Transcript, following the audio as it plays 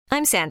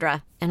I'm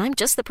Sandra, and I'm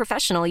just the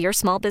professional your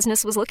small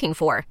business was looking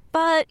for.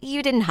 But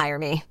you didn't hire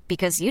me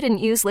because you didn't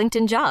use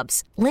LinkedIn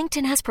Jobs.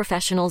 LinkedIn has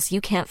professionals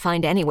you can't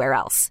find anywhere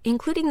else,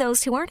 including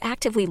those who aren't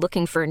actively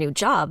looking for a new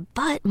job,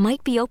 but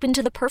might be open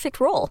to the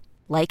perfect role,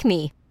 like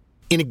me.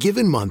 In a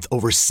given month,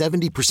 over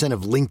 70%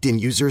 of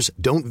LinkedIn users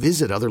don't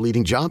visit other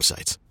leading job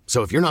sites.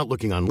 So if you're not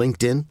looking on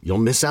LinkedIn, you'll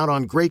miss out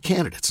on great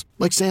candidates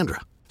like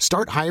Sandra.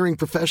 Start hiring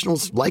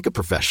professionals like a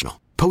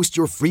professional. Post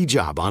your free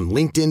job on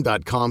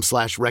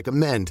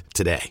linkedin.com/recommend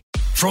today.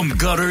 From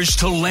gutters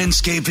to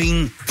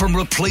landscaping, from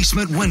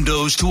replacement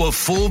windows to a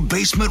full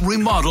basement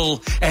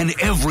remodel, and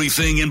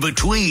everything in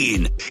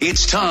between.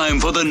 It's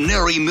time for the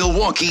NARI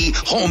Milwaukee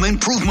Home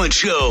Improvement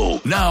Show.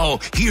 Now,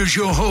 here's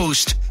your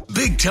host,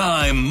 Big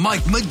Time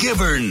Mike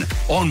McGivern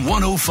on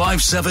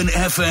 105.7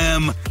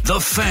 FM, The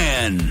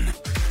Fan.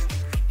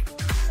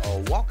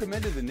 Welcome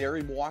into the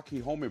NARI Milwaukee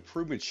Home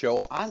Improvement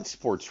Show on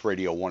Sports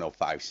Radio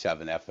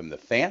 105.7 FM, The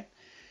Fan.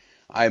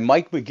 I'm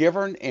Mike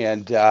McGivern,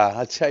 and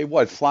I'll tell you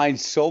what, flying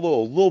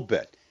solo a little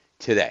bit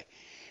today.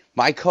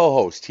 My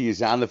co-host, he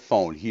is on the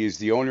phone. He is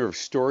the owner of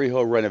Story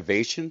Hill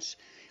Renovations,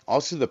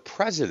 also the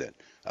president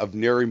of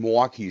NARI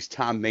Milwaukee's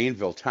Tom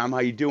Mainville. Tom,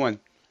 how you doing?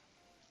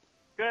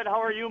 Good. How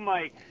are you,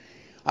 Mike?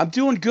 I'm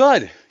doing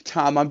good,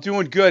 Tom. I'm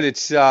doing good.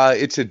 It's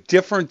a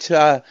different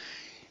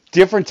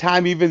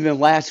time even than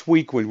last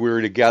week when we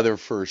were together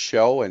for a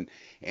show, and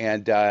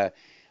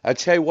I'll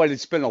tell you what,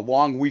 it's been a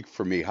long week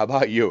for me. How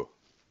about you?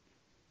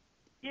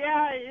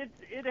 Yeah,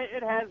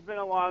 it has been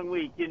a long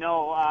week. You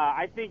know,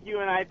 I think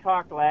you and I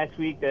talked last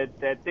week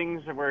that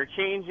things were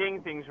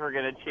changing, things were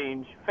going to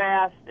change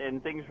fast,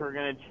 and things were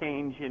going to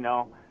change,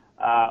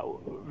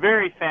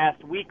 very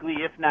fast, weekly,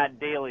 if not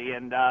daily.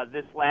 And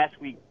this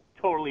last week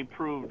totally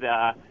proved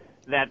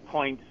that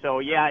point. So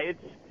yeah,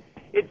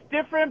 it's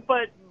different,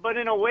 but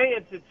in a way,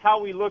 it's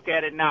how we look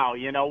at it now.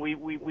 You know,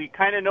 we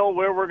kind of know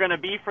where we're going to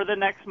be for the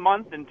next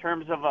month in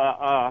terms of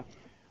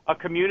a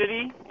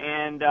community,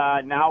 and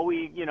now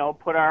we,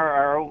 put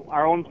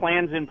our own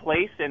plans in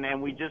place,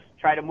 and we just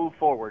try to move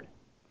forward.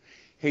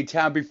 Hey,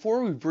 Tom,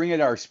 before we bring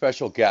in our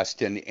special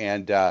guest,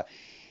 and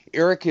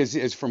Eric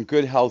is from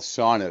Good Health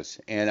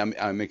Saunas, and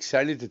I'm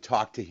excited to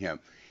talk to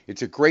him.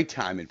 It's a great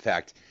time, in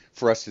fact,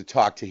 for us to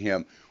talk to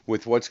him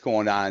with what's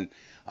going on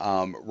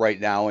right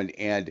now.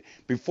 And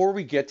before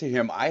we get to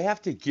him, I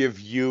have to give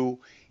you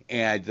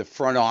and the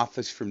front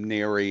office from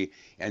NARI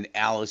and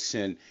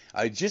Allison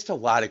just a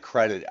lot of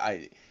credit.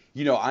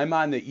 I'm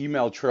on the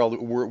email trail.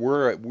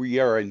 We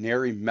are a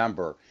NARI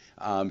member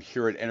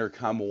here at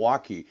Intercom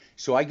Milwaukee,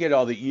 so I get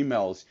all the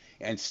emails.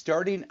 And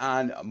starting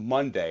on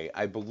Monday,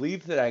 I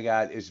believe that I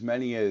got as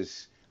many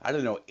as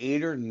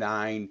 8 or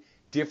 9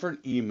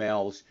 different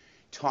emails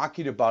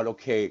talking about,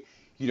 okay,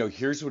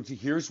 here's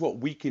what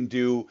we can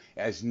do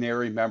as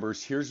NARI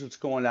members. Here's what's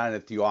going on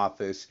at the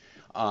office.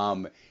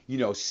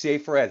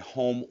 Safer at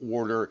home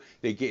order.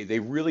 They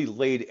really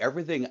laid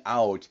everything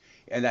out,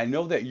 and I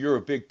know that you're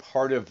a big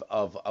part of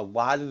a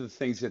lot of the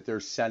things that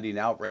they're sending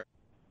out.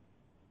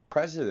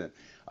 President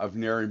of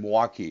NARI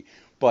Milwaukee,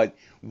 but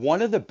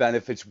one of the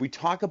benefits, we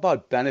talk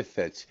about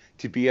benefits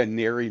to be a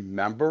NARI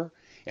member.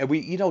 And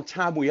we,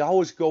 Tom, we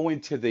always go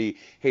into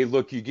hey,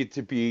 look, you get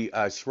to be,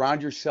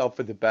 surround yourself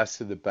with the best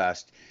of the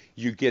best.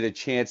 You get a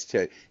chance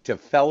to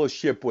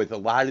fellowship with a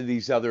lot of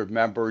these other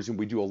members, and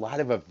we do a lot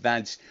of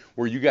events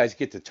where you guys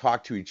get to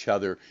talk to each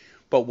other.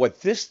 But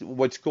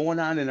what's going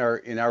on in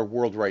our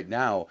world right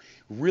now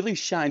really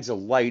shines a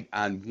light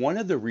on one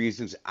of the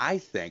reasons I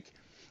think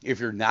if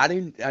you're not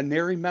a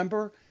NARI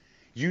member,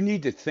 you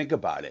need to think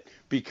about it,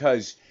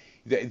 because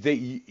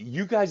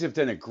you guys have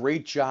done a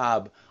great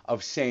job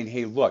of saying,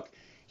 hey, look,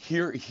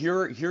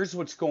 here's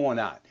what's going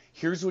on.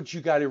 Here's what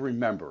you got to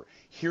remember.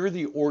 Here are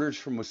the orders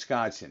from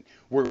Wisconsin.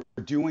 We're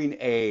doing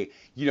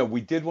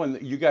we did one,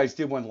 you guys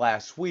did one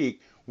last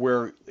week,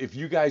 where if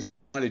you guys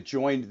want to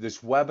join this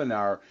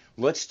webinar,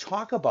 let's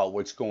talk about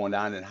what's going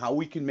on and how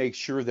we can make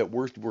sure that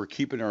we're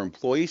keeping our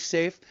employees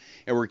safe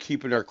and we're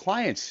keeping our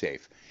clients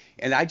safe.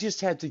 And I just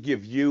had to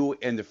give you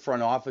and the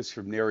front office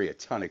from NARI a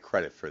ton of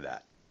credit for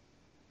that.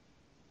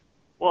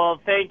 Well,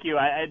 thank you.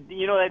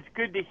 That's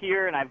good to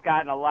hear, and I've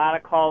gotten a lot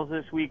of calls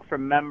this week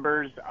from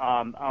members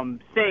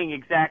saying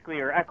exactly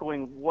or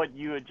echoing what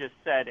you had just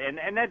said,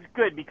 and that's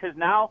good, because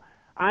now,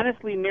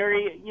 honestly,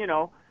 NARI,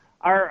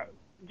 are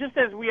just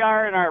as we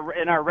are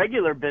in our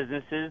regular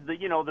businesses,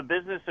 the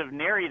business of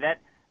NARI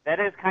that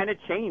has kind of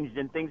changed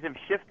and things have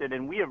shifted,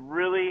 and we have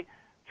really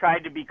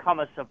tried to become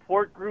a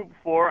support group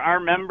for our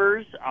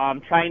members,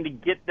 trying to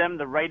get them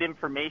the right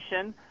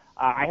information.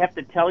 I have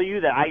to tell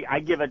you that I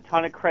give a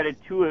ton of credit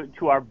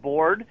to our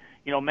board.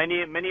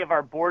 Many of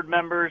our board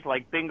members,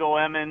 like Bingo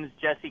Emmons,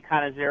 Jesse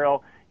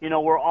Canizero,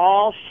 we're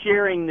all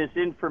sharing this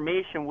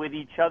information with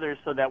each other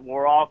so that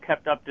we're all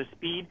kept up to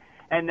speed.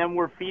 And then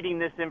we're feeding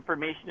this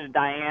information to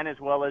Diane, as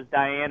well as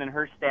Diane and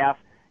her staff,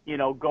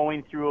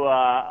 going through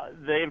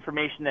the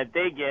information that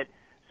they get.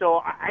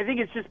 So I think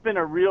it's just been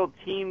a real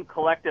team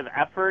collective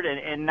effort,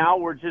 and now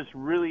we're just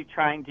really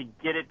trying to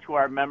get it to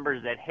our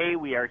members that, hey,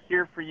 we are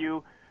here for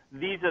you.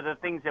 These are the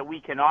things that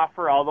we can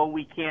offer. Although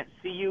we can't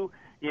see you,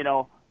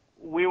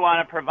 we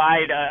want to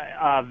provide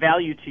a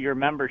value to your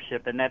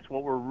membership, and that's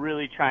what we're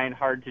really trying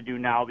hard to do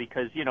now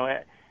because,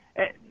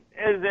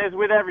 as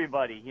with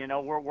everybody,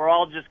 we're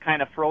all just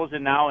kind of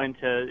frozen now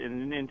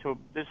into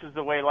this is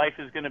the way life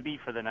is going to be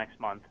for the next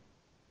month.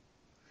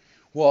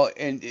 Well,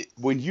 and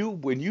when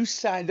you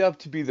signed up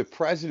to be the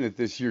president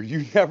this year,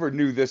 you never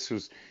knew this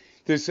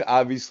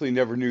obviously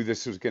never knew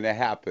this was going to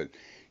happen.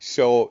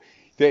 So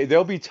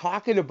they'll be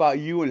talking about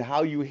you and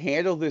how you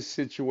handle this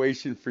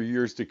situation for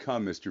years to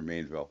come, Mr.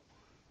 Mainville.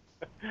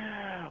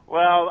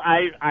 Well,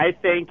 I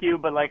thank you,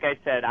 but like I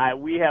said,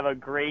 we have a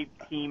great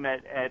team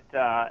at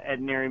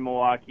NARI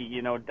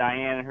Milwaukee.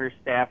 Diane and her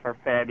staff are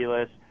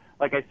fabulous.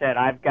 Like I said,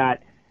 I've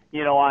got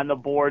on the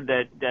board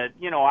that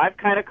I've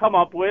kind of come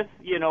up with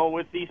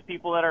with these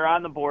people that are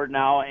on the board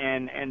now,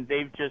 and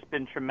they've just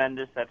been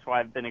tremendous. That's why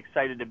I've been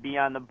excited to be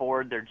on the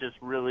board. They're just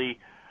really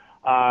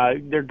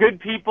they're good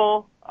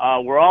people.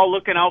 We're all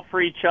looking out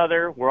for each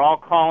other. We're all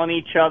calling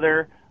each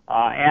other,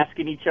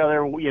 asking each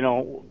other,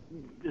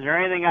 is there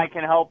anything I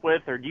can help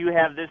with, or do you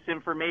have this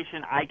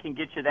information? I can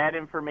get you that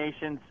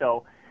information.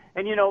 So,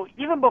 and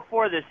even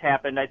before this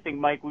happened, I think,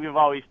 Mike, we've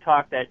always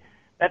talked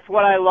that's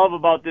what I love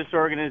about this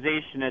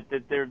organization, that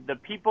the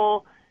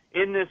people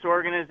in this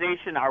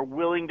organization are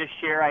willing to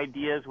share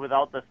ideas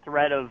without the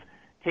threat of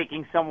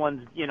taking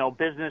someone's,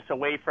 business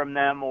away from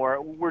them,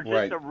 or we're just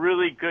Right. a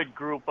really good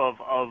group of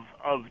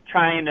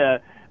trying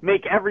to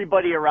make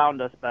everybody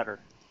around us better.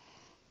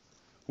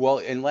 Well,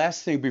 and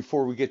last thing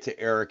before we get to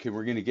Eric, and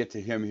we're going to get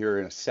to him here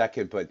in a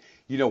second, but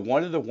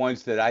one of the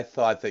ones that I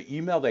thought, the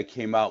email that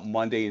came out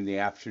Monday in the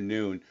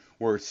afternoon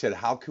where it said,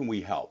 how can we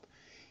help?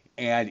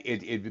 And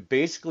it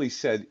basically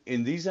said,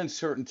 in these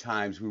uncertain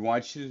times, we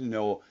want you to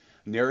know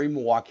NARI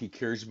Milwaukee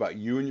cares about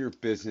you and your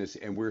business,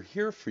 and we're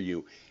here for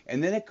you.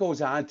 And then it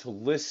goes on to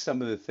list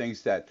some of the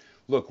things that,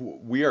 look,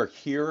 we are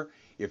here.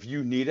 If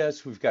you need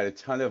us, we've got a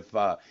ton of,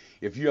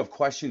 if you have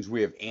questions,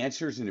 we have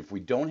answers. And if we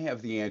don't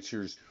have the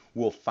answers,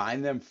 we'll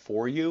find them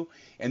for you.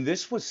 And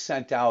this was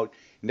sent out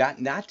not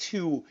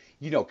to,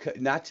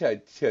 not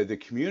to the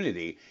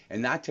community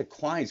and not to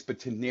clients, but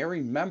to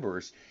NARI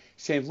members,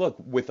 saying, look,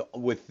 with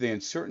the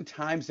uncertain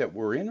times that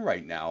we're in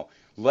right now,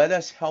 let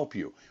us help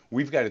you.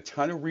 We've got a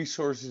ton of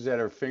resources at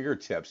our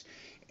fingertips.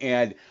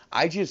 And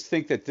I just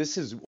think that this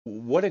is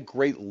what a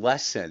great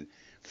lesson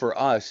for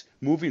us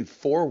moving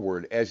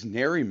forward as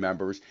NARI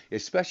members,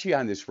 especially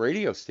on this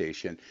radio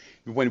station,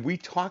 when we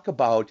talk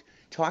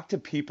to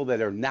people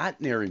that are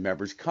not NARI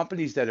members,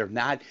 companies that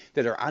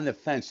are on the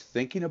fence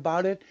thinking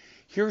about it.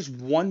 Here's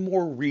one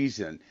more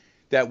reason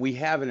that we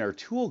have in our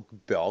tool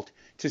belt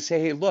to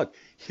say, hey, look,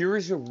 here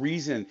is a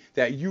reason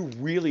that you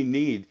really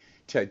need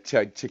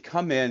to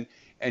come in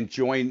and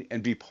join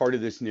and be part of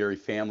this NARI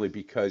family,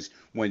 because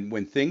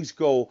when things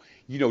go,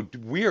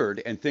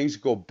 weird and things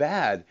go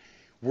bad,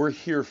 we're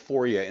here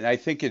for you. And I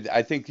think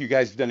you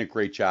guys have done a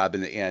great job,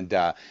 and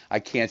I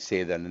can't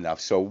say that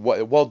enough. So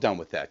well done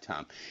with that,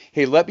 Tom.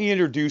 Hey, let me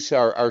introduce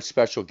our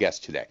special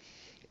guest today.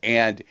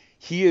 And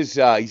he's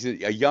a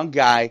young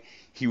guy.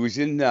 He was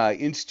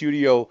in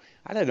studio,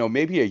 I don't know,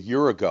 maybe a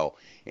year ago,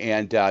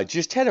 and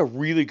just had a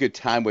really good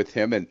time with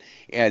him,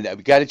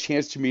 and got a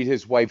chance to meet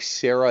his wife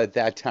Sarah at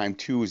that time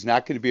too, who's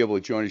not going to be able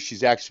to join us.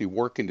 She's actually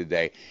working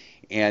today.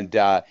 And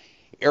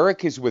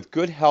Eric is with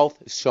Good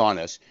Health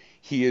Saunas.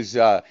 He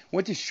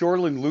went to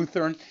Shoreland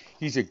Lutheran.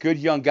 He's a good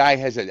young guy.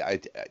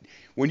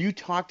 When you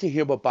talk to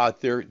him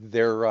about their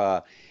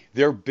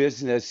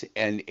business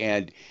and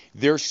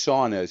their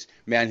saunas,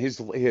 man,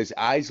 his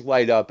eyes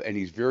light up, and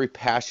he's very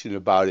passionate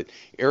about it.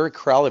 Eric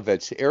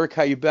Kralovitz. Eric,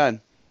 how you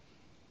been?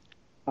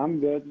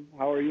 I'm good.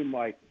 How are you,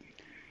 Mike?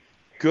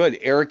 Good,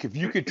 Eric. If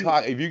you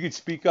could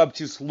speak up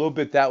just a little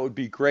bit, that would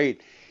be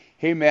great.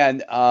 Hey,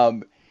 man,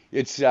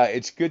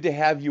 it's good to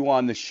have you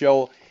on the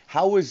show.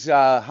 How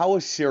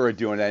was Sarah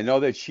doing? I know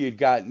that she had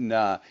gotten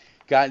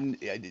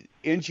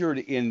injured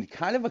in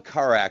kind of a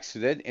car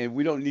accident, and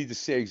we don't need to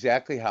say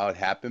exactly how it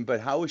happened,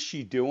 but how is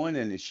she doing,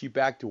 and is she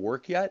back to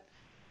work yet?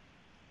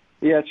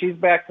 Yeah, she's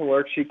back to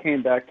work. She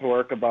came back to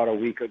work about a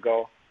week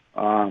ago.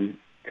 Wow.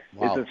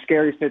 It's a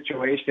scary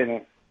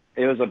situation.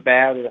 It was a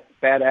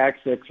bad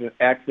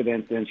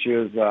accident, and she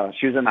was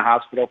in the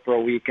hospital for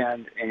a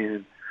weekend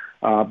and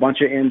a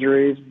bunch of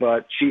injuries,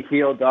 but she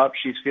healed up.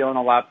 She's feeling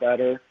a lot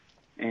better,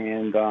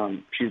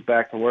 and she's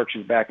back to work.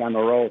 She's back on the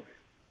road.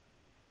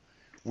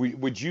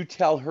 Would you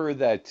tell her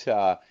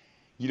that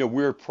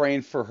we're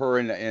praying for her,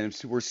 and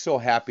we're so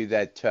happy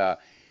that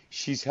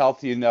she's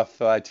healthy enough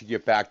to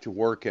get back to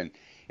work,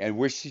 and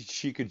wish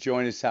she could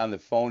join us on the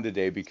phone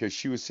today, because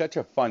she was such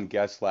a fun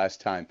guest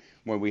last time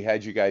when we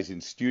had you guys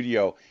in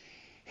studio.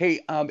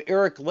 Hey,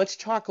 Eric, let's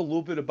talk a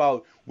little bit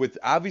about with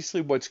obviously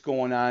what's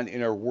going on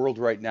in our world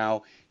right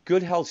now.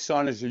 Good Health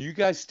Saunas, are you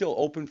guys still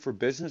open for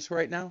business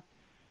right now?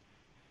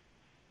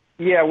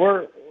 Yeah,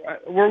 we're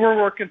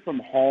working from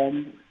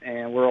home,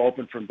 and we're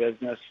open for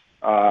business.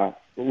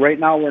 Right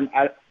now,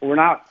 we're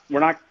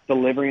not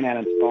delivering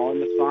and installing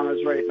the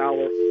saunas right now.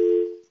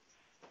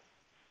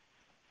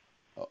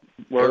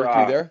 Eric,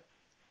 you there?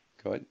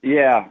 Go ahead.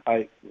 Yeah,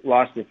 I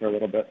lost you for a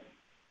little bit.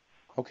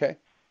 Okay.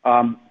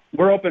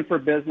 We're open for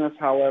business.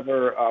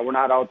 However, we're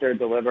not out there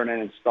delivering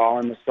and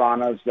installing the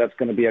saunas. That's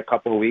going to be a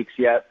couple of weeks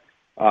yet.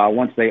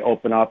 Once they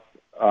open up,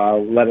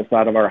 let us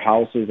out of our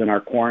houses and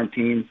our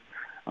quarantines.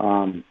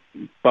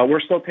 But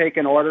we're still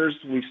taking orders.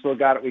 We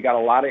got a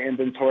lot of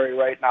inventory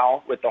right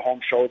now with the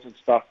home shows and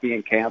stuff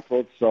being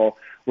canceled. So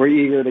we're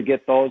eager to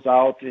get those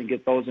out and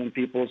get those in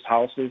people's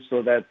houses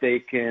so that they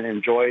can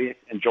enjoy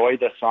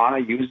the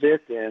sauna, use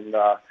it, and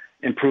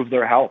improve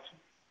their health.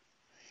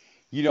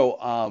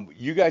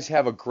 You guys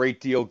have a great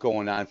deal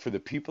going on for the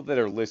people that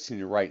are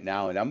listening right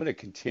now, and I'm going to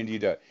continue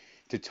to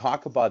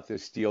talk about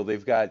this deal.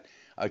 They've got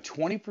a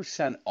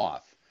 20%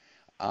 off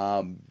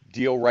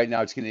deal right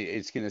now.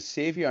 It's gonna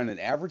save you on an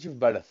average of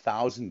about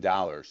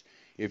 $1,000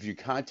 if you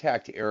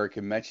contact Eric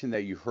and mention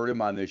that you heard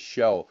him on this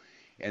show.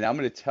 And I'm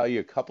going to tell you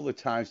a couple of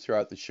times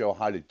throughout the show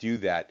how to do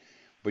that.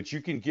 But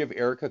you can give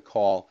Eric a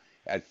call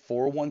at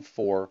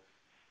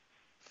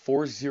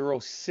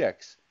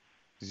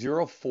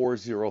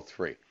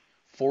 414-406-0403.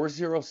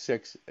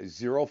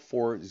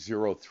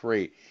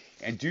 406-0403.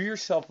 And do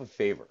yourself a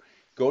favor.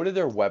 Go to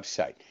their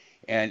website.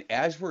 And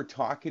as we're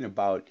talking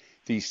about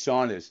these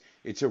saunas,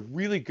 it's a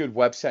really good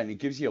website, and it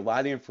gives you a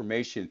lot of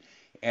information.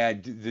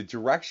 And the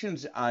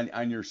directions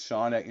on your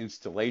sauna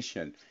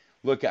installation,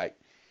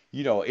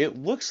 it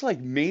looks like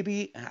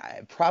maybe,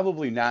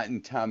 probably not,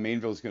 and Tom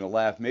Mainville's going to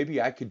laugh,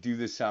 maybe I could do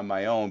this on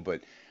my own,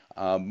 but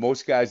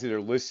most guys that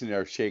are listening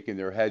are shaking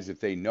their heads if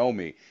they know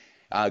me.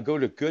 Go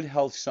to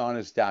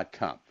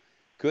goodhealthsaunas.com.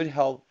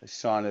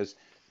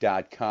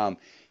 goodhealthsaunas.com.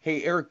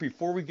 Hey, Eric,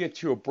 before we get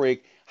to a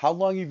break, how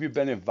long have you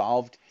been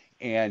involved?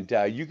 And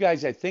you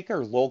guys, I think,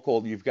 are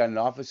local. You've got an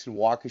office in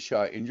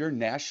Waukesha, and your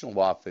national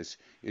office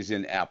is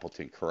in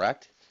Appleton,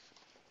 correct?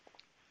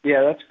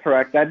 Yeah, that's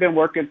correct. I've been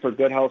working for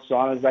Good Health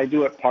Saunas. I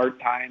do it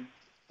part-time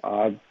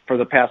for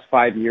the past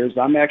 5 years.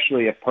 I'm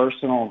actually a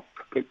personal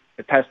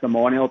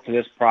testimonial to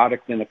this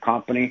product in the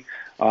company.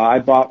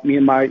 Me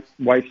and my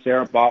wife,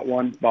 Sarah, bought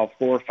one about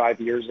 4 or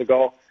 5 years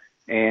ago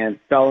and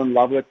fell in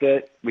love with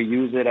it. We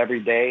use it every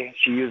day.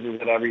 She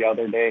uses it every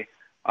other day.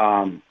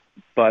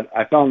 But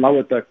I fell in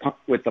love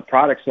with the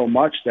product so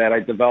much that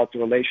I developed a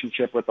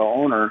relationship with the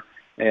owner,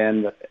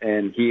 and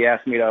he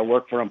asked me to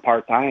work for him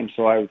part-time.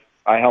 So I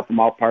help him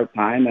out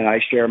part-time, and I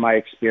share my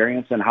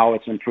experience and how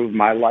it's improved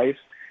my life.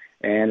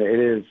 And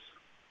it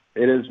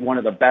is one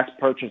of the best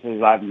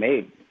purchases I've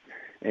made,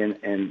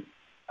 and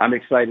I'm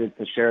excited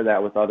to share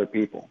that with other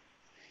people.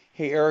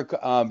 Hey, Eric,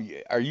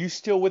 are you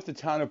still with the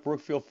town of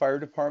Brookfield Fire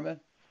Department?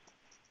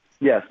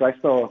 Yes, I'm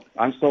still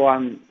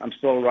running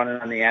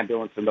on the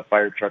ambulance and the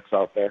fire trucks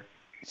out there.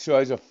 So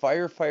as a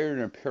firefighter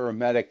and a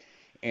paramedic,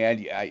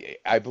 and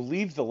I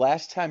believe the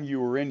last time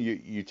you were in,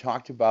 you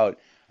talked about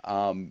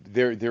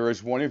there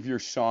is one of your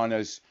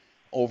saunas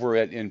over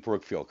in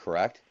Brookfield,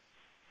 correct?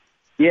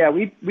 Yeah,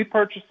 we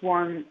purchased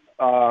one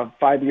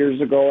 5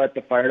 years ago at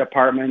the fire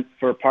department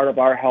for part of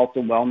our health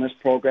and wellness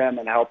program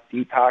and health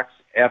detox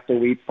after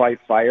we fight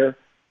fire.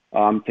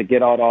 To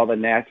get out all the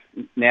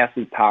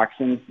nasty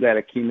toxins that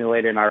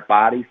accumulate in our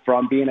body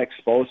from being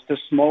exposed to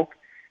smoke.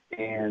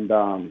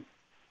 And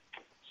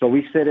so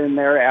we sit in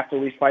there after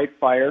we fight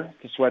fire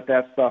to sweat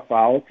that stuff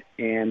out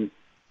and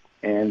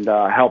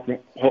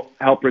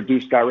help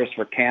reduce our risk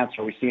for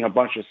cancer. We've seen a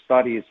bunch of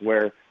studies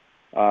where,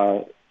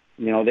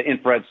 the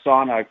infrared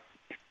sauna,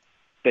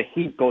 the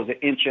heat goes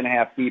 1.5 inches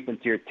deep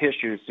into your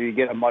tissues, so you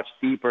get a much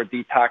deeper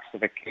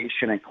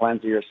detoxification and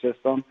cleanse of your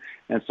system.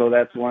 And so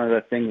that's one of the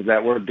things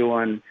that we're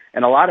doing,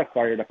 and a lot of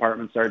fire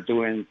departments are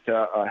doing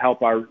to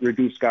help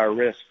reduce our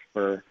risk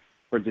for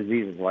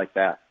diseases like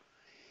that.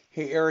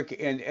 Hey, Eric,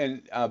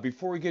 and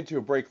before we get to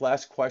a break,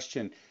 last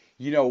question.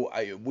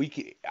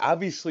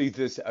 Obviously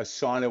a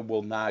sauna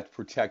will not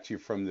protect you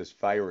from this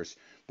virus,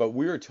 but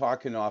we were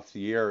talking off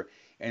the air,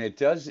 and it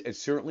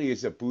certainly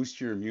is a boost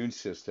to your immune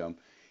system.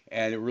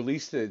 And it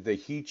releases the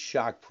heat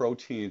shock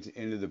proteins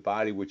into the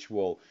body, which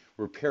will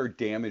repair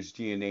damaged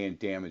DNA and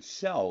damaged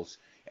cells.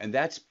 And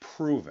that's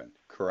proven,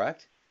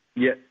 correct?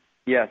 Yes,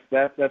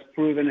 that's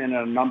proven in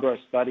a number of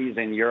studies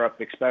in Europe,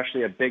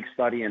 especially a big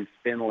study in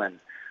Finland,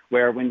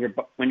 where when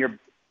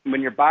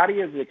your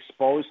body is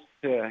exposed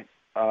to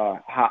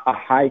a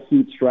high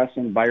heat stress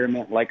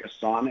environment like a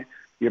sauna,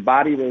 your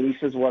body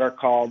releases what are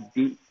called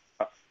heat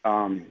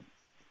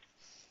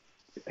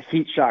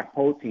shock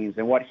proteins.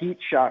 And what heat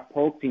shock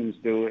proteins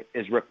do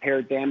is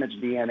repair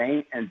damaged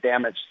DNA and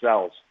damaged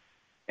cells.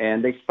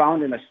 And they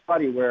found in a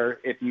study where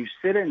if you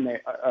sit in a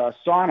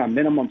sauna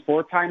minimum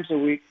 4 times a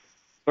week,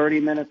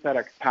 30 minutes at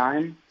a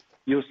time,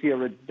 you'll see a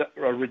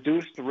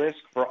reduced risk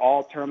for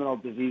all terminal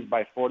disease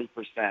by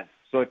 40%.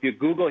 So if you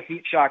Google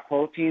heat shock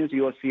proteins,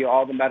 you will see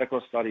all the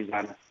medical studies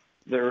on it.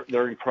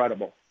 They're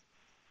incredible.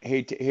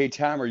 Hey,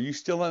 Tom, are you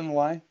still on the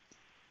line?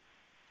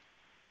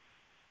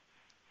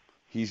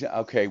 He's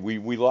okay.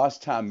 We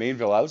lost Tom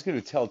Mainville. I was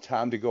going to tell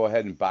Tom to go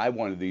ahead and buy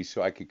one of these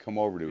so I could come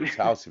over to his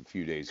house a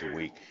few days a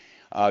week.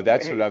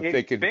 That's what I'm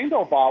thinking.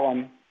 Bingo ball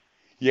him.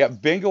 Yeah,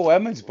 Bingo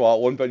Emmons bought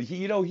one, but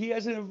he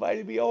hasn't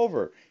invited me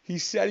over. He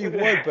said he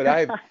would, but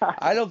I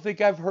don't think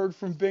I've heard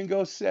from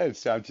Bingo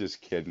since. I'm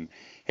just kidding.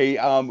 Hey,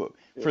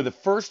 for the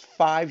first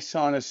 5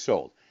 saunas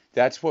sold,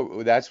 that's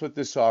what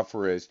this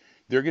offer is.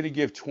 They're going to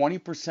give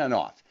 20%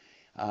 off,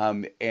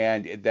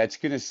 and that's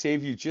going to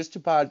save you just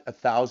about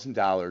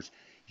 $1,000.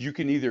 You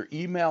can either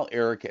email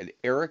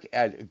Eric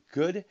at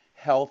Good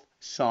Health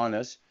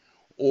Saunas,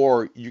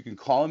 or you can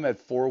call him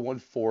at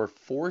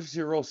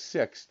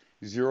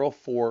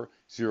 414-406-0403.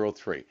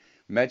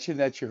 Mention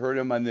that you heard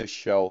him on this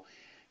show.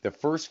 The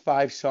first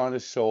 5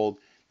 saunas sold,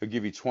 they'll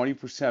give you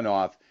 20%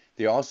 off.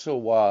 They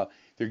also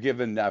they're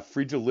giving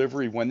free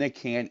delivery when they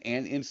can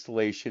and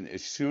installation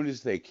as soon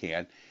as they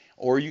can,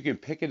 or you can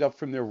pick it up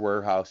from their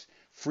warehouse.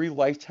 Free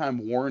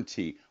lifetime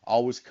warranty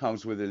always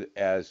comes with it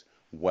as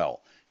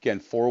well. Again,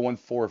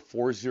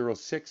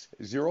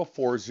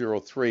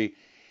 414-406-0403,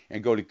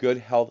 and go to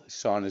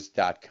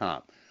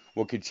goodhealthsaunas.com.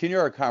 We'll continue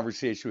our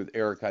conversation with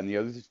Eric on the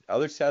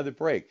other side of the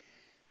break.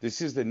 This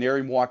is the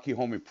NARI Milwaukee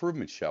Home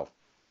Improvement Show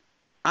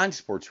on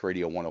Sports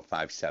Radio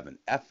 105.7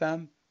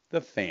 FM, The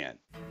Fan.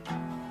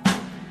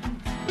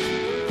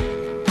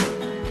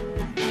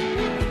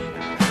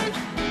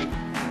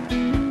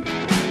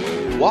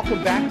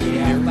 Welcome back to the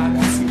NARI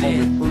Milwaukee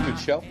Home Improvement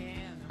Show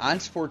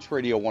on Sports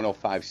Radio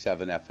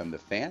 105.7 FM, The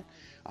Fan.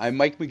 I'm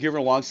Mike McGivern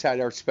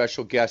alongside our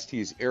special guest. He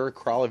is Eric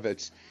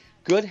Kralovitz,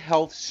 Good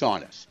Health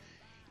Saunas.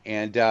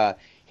 And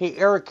hey,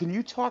 Eric, can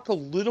you talk a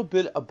little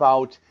bit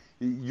about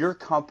your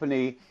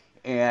company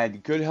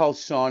and Good Health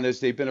Saunas?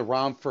 They've been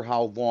around for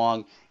how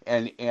long?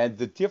 And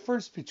the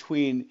difference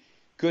between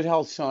Good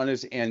Health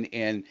Saunas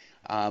and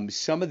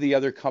some of the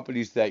other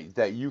companies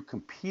that you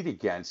compete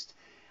against.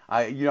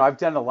 I've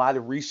done a lot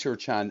of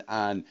research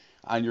on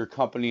your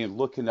company and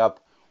looking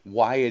up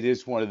why it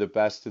is one of the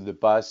best of the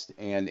best,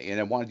 and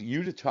I wanted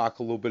you to talk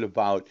a little bit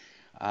about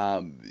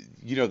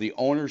the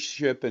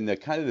ownership and the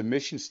kind of the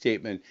mission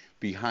statement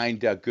behind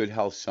Good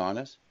Health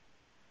Saunas.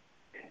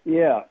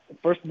 Yeah.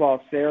 First of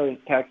all, Sarah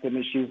texted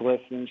me. She's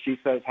listening. She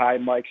says, hi,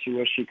 Mike. She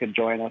wishes she could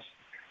join us.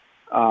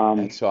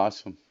 That's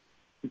awesome.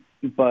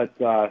 But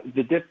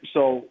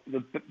so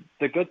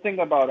the good thing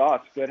about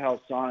us, Good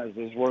Health Saunas,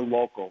 is we're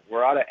local.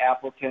 We're out of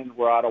Appleton.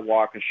 We're out of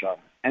Waukesha.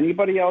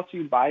 Anybody else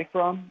you buy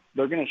from,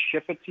 they're going to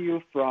ship it to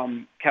you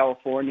from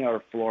California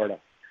or Florida.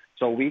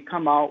 So we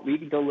come out, we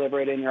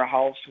deliver it in your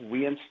house,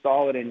 we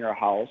install it in your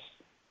house.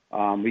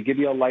 We give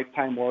you a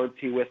lifetime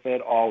warranty with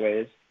it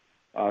always,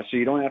 so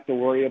you don't have to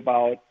worry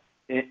about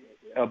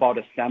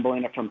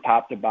assembling it from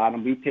top to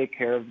bottom. We take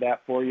care of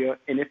that for you.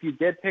 And if you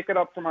did pick it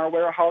up from our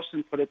warehouse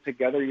and put it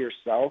together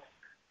yourself,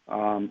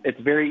 it's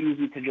very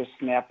easy to just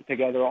snap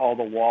together all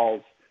the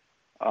walls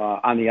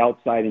on the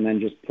outside and then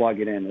just plug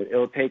it in.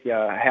 It'll take you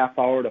a half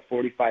hour to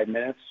 45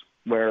 minutes,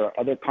 where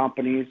other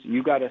companies,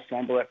 you got to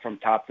assemble it from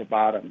top to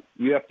bottom.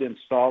 You have to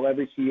install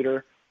every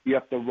heater. You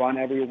have to run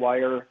every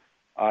wire,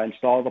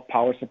 install the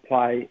power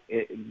supply.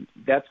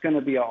 That's going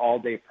to be an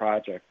all-day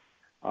project.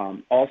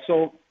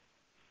 Also,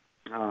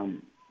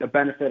 the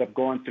benefit of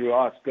going through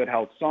us, Good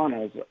Health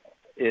Saunas,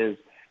 is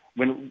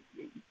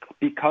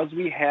because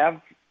we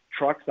have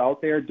trucks out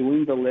there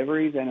doing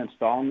deliveries and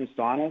installing the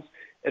saunas,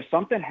 if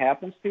something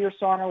happens to your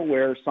sauna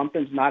where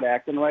something's not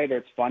acting right or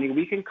it's funny,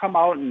 we can come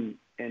out and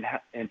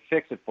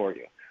fix it for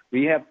you.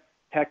 We have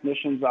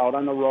technicians out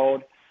on the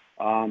road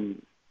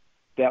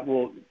that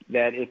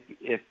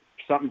if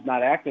something's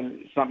not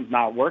acting, something's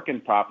not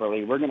working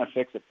properly, we're going to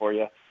fix it for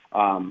you.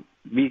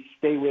 We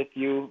stay with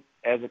you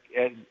as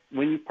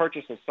when you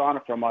purchase a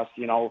sauna from us,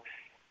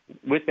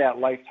 with that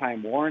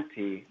lifetime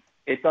warranty.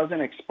 It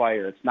doesn't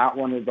expire. It's not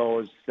one of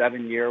those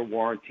 7-year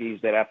warranties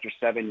that after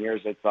 7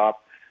 years it's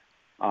up.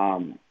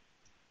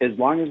 As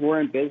long as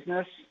we're in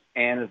business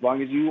and as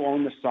long as you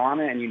own the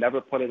sauna and you never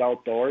put it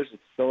outdoors,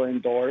 it's still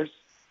indoors,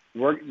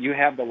 you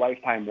have the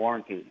lifetime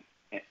warranty.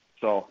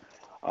 So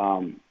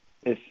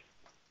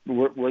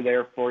we're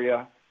there for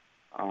you.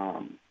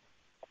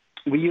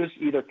 We use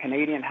either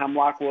Canadian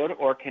hemlock wood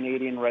or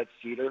Canadian red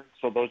cedar,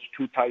 so those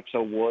 2 types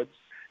of woods.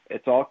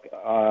 It's all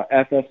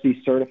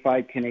FSC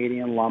certified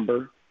Canadian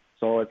lumber.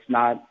 So it's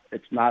not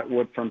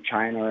wood from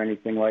China or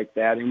anything like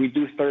that. And we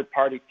do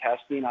third-party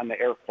testing on the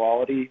air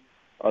quality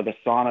of the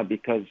sauna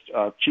because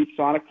cheap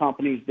sauna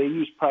companies, they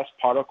use pressed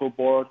particle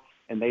board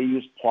and they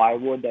use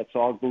plywood that's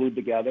all glued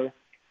together.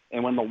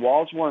 And when the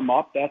walls warm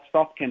up, that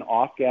stuff can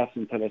off-gas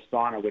into the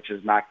sauna, which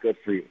is not good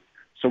for you.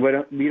 So we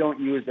don't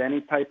use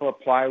any type of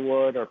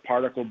plywood or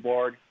particle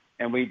board,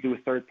 and we do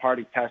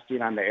third-party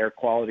testing on the air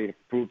quality to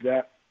prove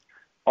that.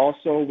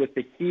 Also, with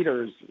the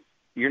heaters,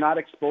 you're not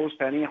exposed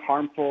to any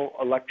harmful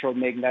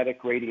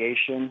electromagnetic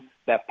radiation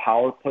that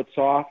power puts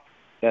off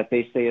that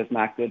they say is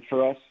not good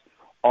for us.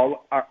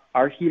 All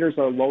our heaters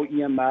are low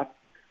EMF,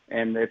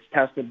 and it's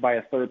tested by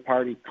a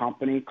third-party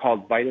company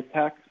called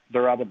Vitatech.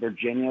 They're out of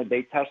Virginia.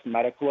 They test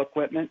medical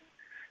equipment,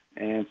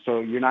 and so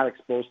you're not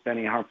exposed to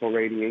any harmful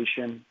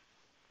radiation.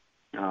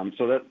 Those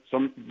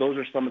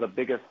are some of the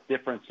biggest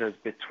differences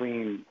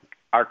between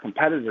our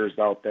competitors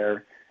out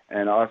there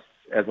and us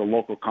as a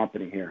local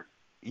company here.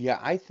 Yeah,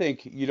 I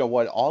think, you know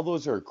what, all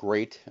those are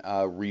great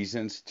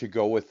reasons to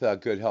go with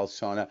Good Health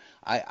Sauna.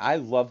 I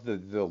love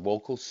the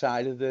local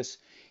side of this,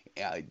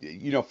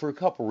 you know, for a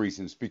couple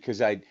reasons,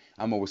 because I'm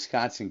a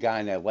Wisconsin guy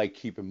and I like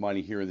keeping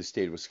money here in the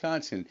state of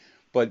Wisconsin.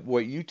 But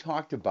what you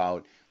talked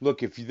about,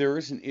 look, if there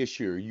is an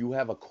issue or you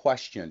have a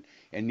question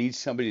and need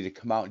somebody to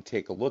come out and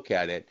take a look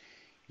at it,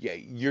 yeah,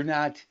 you're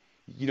not,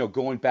 you know,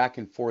 going back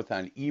and forth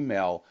on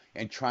email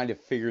and trying to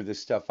figure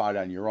this stuff out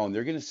on your own.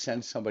 They're going to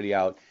send somebody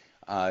out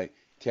uh,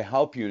 to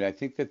help you, and I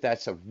think that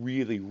that's a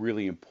really,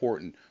 really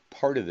important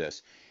part of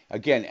this.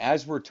 Again,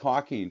 as we're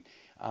talking,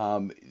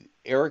 um,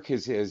 Eric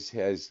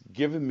has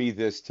given me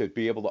this to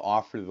be able to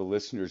offer to the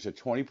listeners a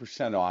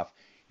 20% off.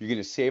 You're going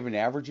to save an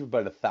average of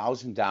about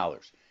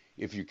 $1,000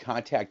 if you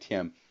contact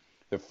him.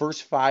 The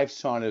first 5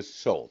 saunas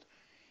sold,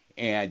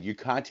 and you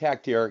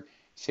contact Eric,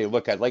 say,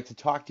 look, I'd like to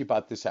talk to you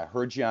about this. I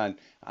heard you on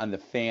the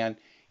fan,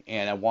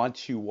 and I want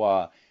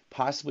to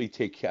possibly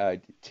take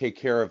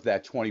care of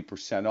that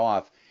 20%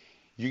 off.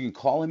 You can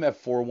call him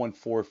at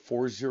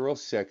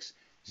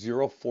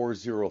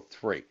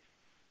 414-406-0403.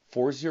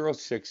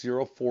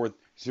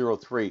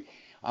 406-0403.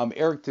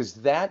 Eric, does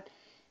that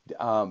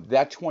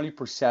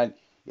 20%,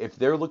 if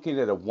they're looking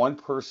at a one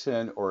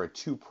person or a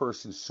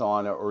two-person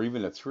sauna or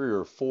even a three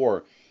or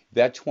four,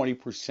 that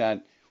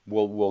 20%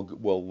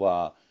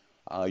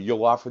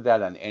 you'll offer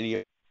that on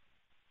any.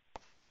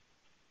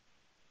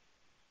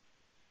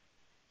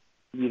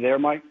 You there,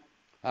 Mike?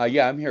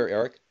 Yeah, I'm here,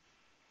 Eric.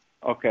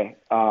 Okay.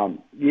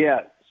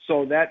 Yeah.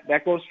 So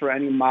that goes for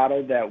any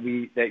model that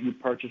you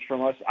purchase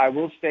from us. I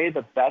will say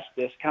the best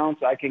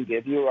discounts I can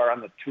give you are on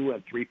the 2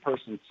 and 3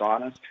 person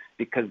saunas,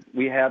 because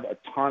we have a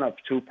ton of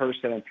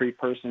 2-person and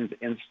 3-persons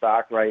in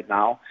stock right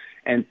now,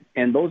 and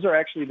those are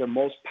actually the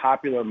most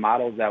popular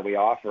models that we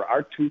offer.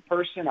 Our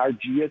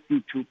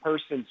GSC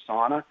 2-person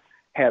sauna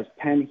has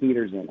 10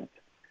 heaters in it.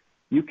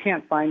 You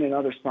can't find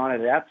another sauna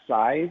that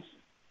size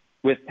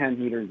with 10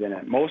 heaters in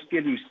it. Most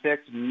give you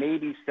 6,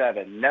 maybe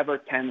 7, never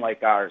 10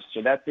 like ours.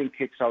 So that thing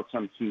kicks out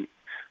some heat.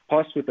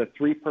 Plus, with a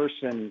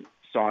 3-person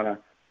sauna,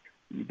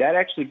 that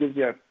actually gives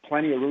you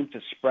plenty of room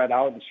to spread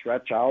out and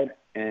stretch out.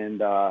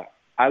 And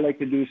I like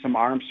to do some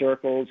arm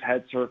circles,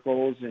 head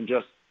circles, and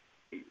just,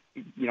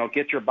 you know,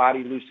 get your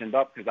body loosened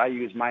up, because I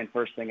use mine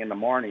first thing in the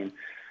morning.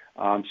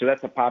 So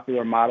that's a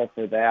popular model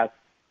for that.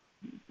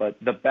 But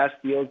the best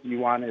deals you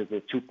want is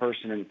a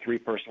 2-person and a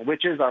 3-person,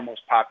 which is our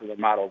most popular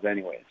models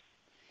anyways.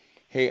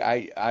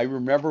 Hey, I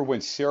remember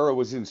when Sarah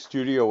was in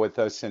studio with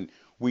us and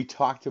we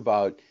talked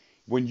about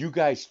when you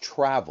guys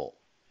travel,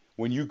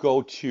 when you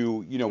go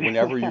to, you know,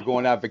 whenever you're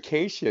going on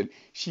vacation,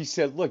 she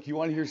said, look, you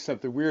want to hear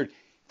something weird?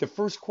 The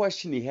first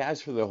question he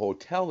has for the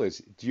hotel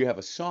is, do you have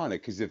a sauna?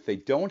 Because if they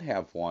don't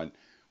have one,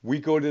 we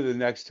go to the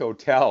next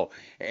hotel.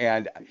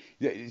 And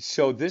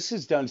so this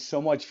has done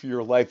so much for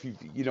your life.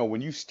 You know, when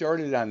you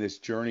started on this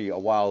journey a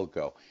while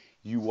ago,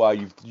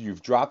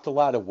 you've dropped a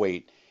lot of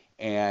weight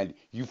and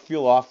you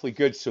feel awfully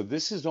good. So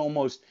this is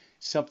almost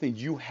something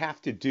you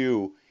have to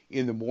do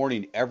in the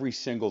morning every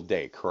single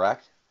day,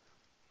 correct?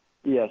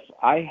 Yes,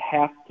 I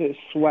have to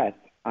sweat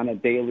on a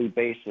daily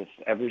basis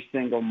every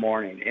single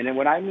morning. And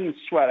when I mean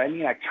sweat, I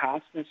mean a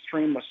constant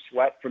stream of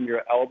sweat from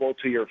your elbow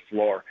to your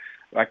floor.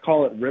 I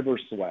call it river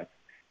sweat.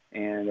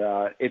 And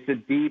it's a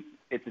deep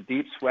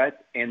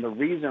sweat. And the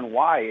reason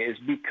why is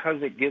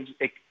because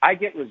I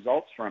get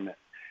results from it.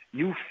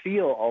 You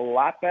feel a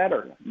lot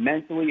better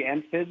mentally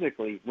and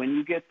physically when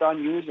you get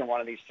done using one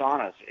of these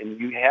saunas and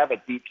you have a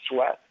deep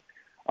sweat.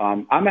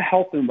 I'm a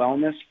health and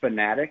wellness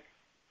fanatic.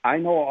 I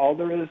know all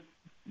there is.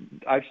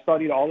 I've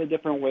studied all the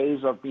different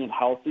ways of being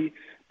healthy,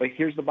 but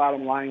here's the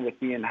bottom line with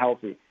being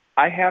healthy.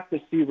 I have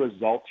to see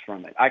results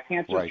from it. I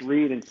can't just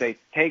read and say,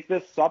 take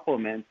this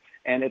supplement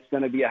and it's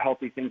going to be a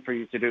healthy thing for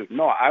you to do.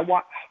 No,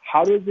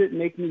 how does it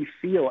make me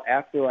feel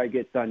after I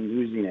get done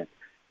using it?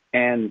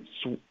 And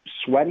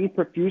sweating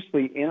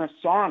profusely in a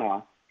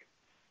sauna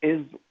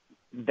is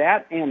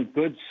that, and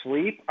good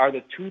sleep are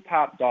the 2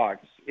 top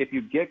dogs. If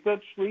you get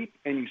good sleep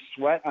and you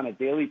sweat on a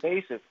daily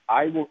basis,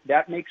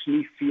 that makes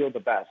me feel the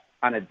best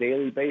on a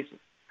daily basis.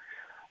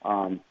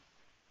 I'm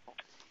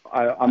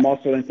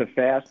also into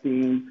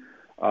fasting,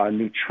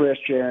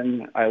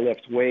 nutrition. I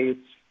lift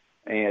weights,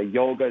 and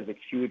yoga is a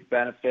huge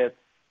benefit.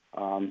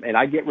 And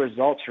I get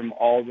results from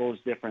all those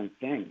different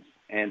things.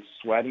 And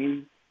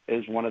sweating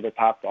is one of the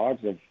top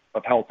dogs of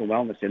health and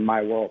wellness in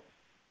my world.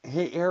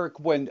 Hey, Eric,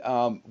 when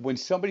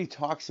somebody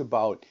talks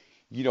about,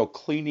 you know,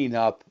 cleaning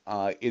up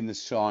in the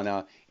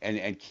sauna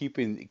and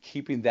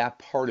keeping that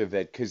part of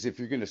it, because if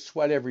you're going to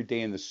sweat every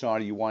day in the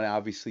sauna, you want to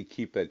obviously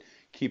keep it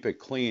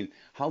clean.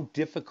 How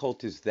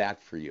difficult is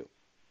that for you?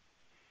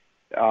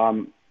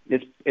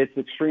 It's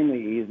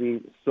extremely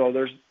easy. So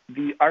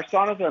our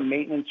saunas are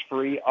maintenance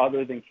free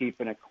other than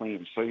keeping it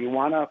clean. So you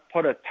want to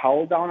put a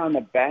towel down on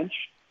the bench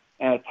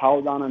and a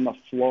towel down on the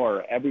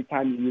floor every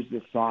time you use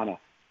the sauna.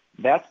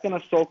 That's going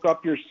to soak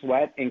up your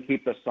sweat and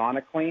keep the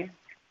sauna clean.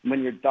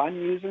 When you're done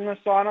using the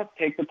sauna,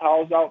 take the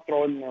towels out,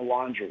 throw it in the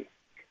laundry.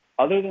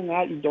 Other than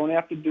that, you don't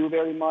have to do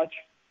very much.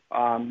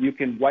 You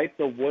can wipe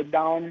the wood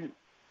down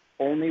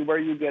only where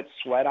you get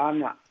sweat on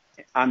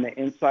the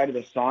inside of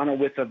the sauna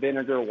with a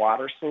vinegar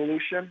water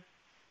solution.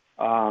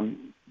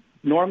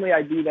 Normally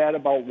I do that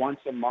about once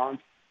a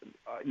month.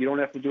 You don't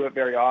have to do it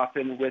very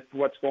often with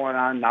what's going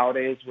on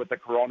nowadays with the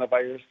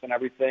coronavirus and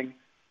everything.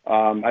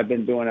 I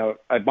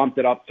bumped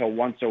it up to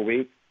once a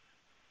week.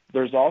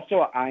 There's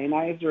also an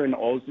ionizer and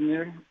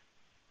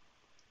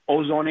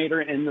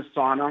ozonator in the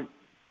sauna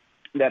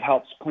that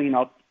helps clean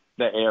up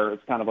the air.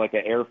 It's kind of like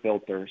an air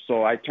filter.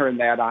 So I turn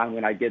that on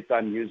when I get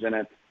done using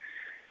it,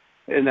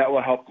 and that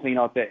will help clean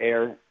out the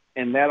air.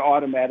 And that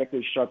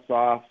automatically shuts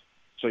off,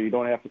 so you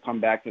don't have to come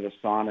back to the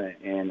sauna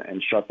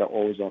and shut the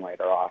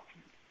ozonator off.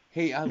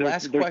 Hey,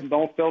 last question. There's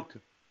no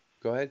filter.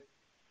 Go ahead.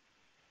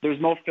 There's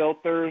no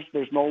filters.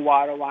 There's no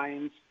water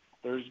lines.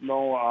 There's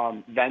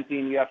no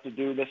venting you have to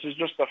do. This is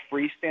just a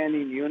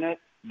freestanding unit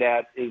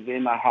that is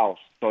in the house.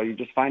 So you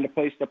just find a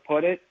place to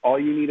put it. All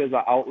you need is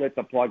an outlet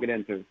to plug it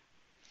into.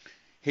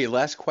 Hey,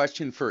 last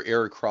question for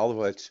Eric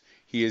Krolowitz.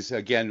 He is,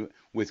 again,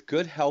 with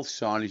Good Health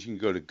Saunas. You can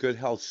go to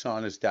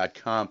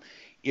goodhealthsaunas.com.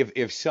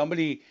 If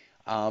somebody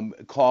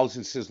calls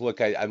and says,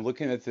 look, I'm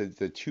looking at the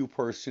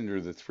 2-person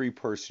or the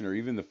 3-person or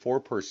even the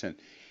 4-person,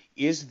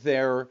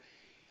 do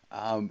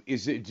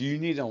you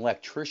need an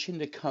electrician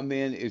to come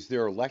in? Is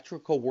there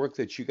electrical work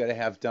that you got to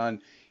have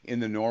done in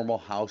the normal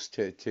house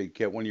to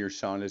get one of your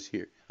saunas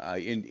here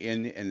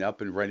in and up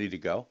and ready to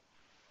go?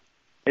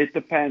 It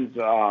depends.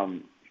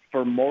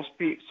 For most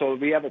people, so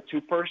we have a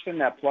 2-person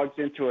that plugs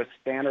into a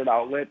standard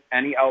outlet.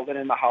 Any outlet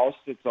in the house,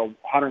 it's a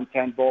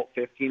 110 volt,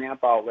 15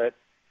 amp outlet.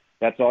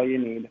 That's all you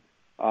need.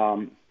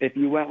 If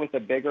you went with a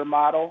bigger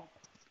model,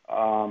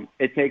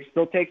 it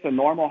still takes a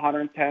normal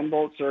 110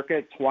 volt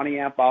circuit, 20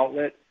 amp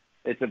outlet.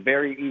 It's a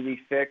very easy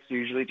fix. You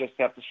usually just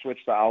have to switch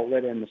the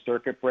outlet and the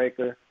circuit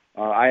breaker.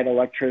 I had an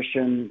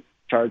electrician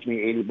charge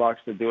me $80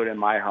 to do it in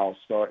my house,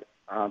 so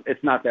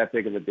it's not that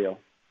big of a deal.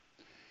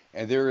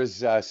 And there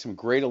is some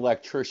great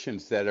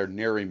electricians that are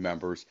NARI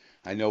members.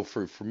 I know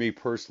for me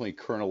personally,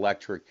 Current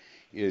Electric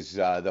is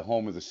the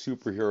home of the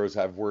superheroes.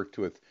 I've worked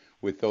with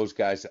those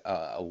guys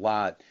a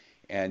lot,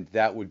 and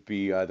that would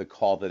be the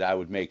call that I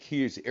would make.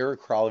 He is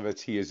Eric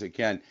Krolowitz. He is,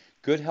 again,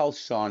 Good Health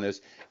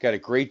Saunas. Got a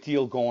great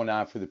deal going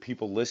on for the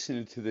people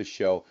listening to this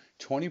show,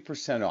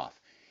 20%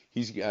 off.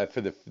 He's for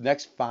the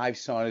next 5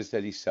 saunas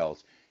that he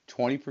sells,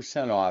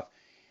 20% off.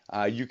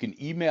 You can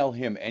email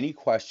him any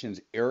questions,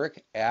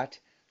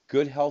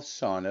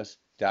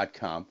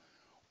 eric@goodhealthsaunas.com,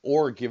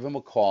 or give him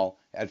a call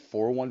at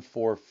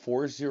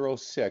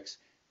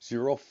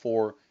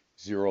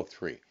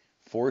 414-406-0403.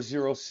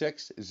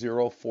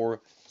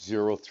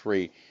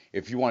 406-0403.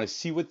 If you want to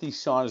see what these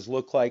saunas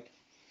look like,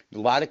 a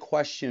lot of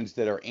questions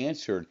that are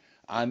answered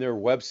on their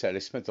website. I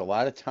spent a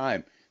lot of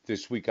time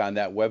this week on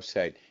that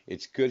website.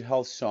 It's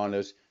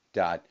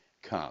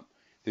goodhealthsaunas.com.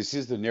 This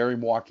is the NARI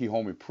Milwaukee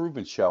Home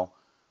Improvement Show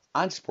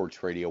on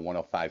Sports Radio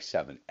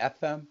 105.7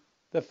 FM,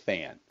 The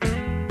Fan.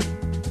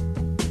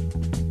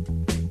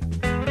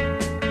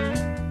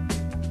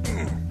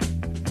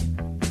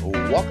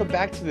 Welcome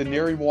back to the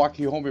NARI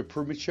Milwaukee Home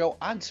Improvement Show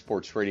on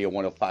Sports Radio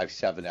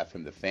 105.7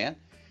 FM, The Fan.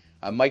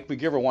 I'm Mike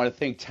McGivern. I want to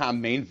thank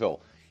Tom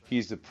Mainville.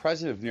 He's the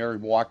president of NARI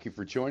Milwaukee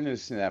for joining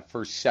us in that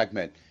first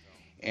segment.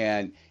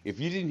 And if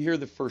you didn't hear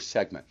the first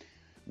segment,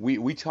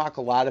 we talk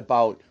a lot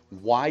about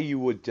why you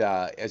would,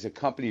 as a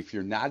company, if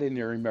you're not a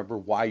NARI member,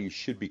 why you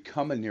should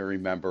become a NARI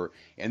member.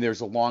 And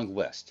there's a long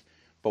list.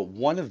 But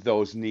one of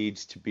those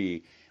needs to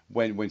be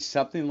when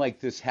something like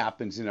this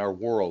happens in our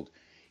world,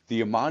 the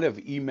amount of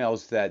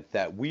emails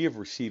that we have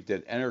received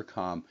at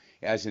Entercom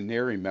as a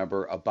NARI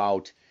member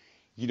about,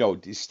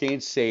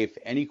 staying safe,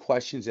 any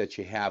questions that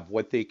you have,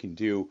 what they can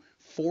do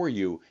for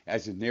you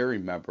as a NARI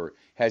member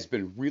has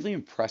been really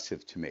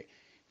impressive to me.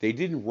 They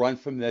didn't run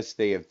from this.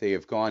 They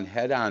have gone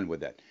head on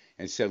with it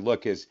and said,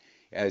 look, as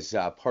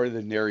part of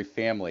the NARI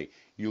family,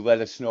 you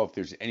let us know if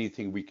there's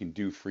anything we can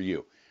do for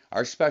you.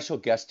 Our special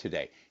guest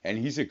today, and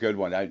he's a good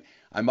one.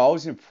 I'm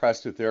always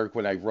impressed with Eric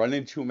when I run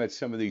into him at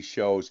some of these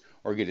shows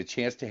or get a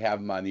chance to have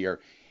him on the air.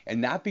 And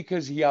not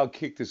because he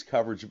outkicked his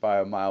coverage by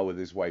a mile with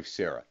his wife,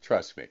 Sarah.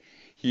 Trust me.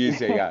 He is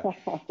a,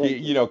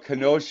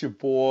 Kenosha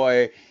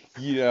boy.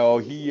 He's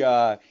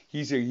a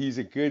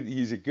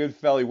good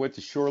fellow. He went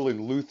to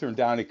Shoreland Lutheran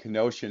down in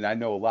Kenosha, and I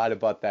know a lot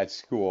about that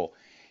school.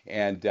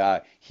 And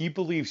he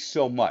believes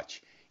so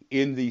much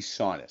in these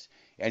saunas.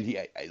 And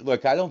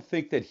I don't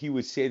think that he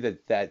would say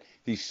that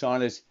these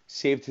saunas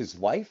saved his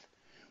life,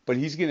 but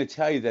he's going to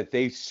tell you that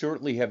they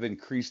certainly have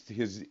increased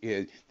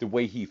the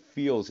way he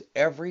feels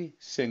every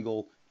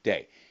single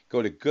day.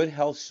 Go to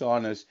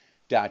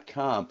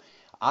goodhealthsaunas.com.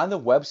 On the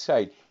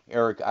website,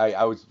 Eric,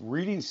 I was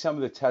reading some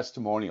of the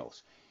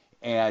testimonials,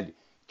 and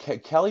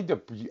Kelly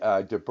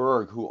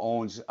DeBerg, who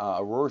owns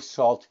Aurora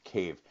Salt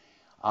Cave,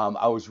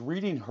 I was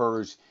reading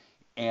hers,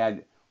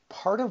 and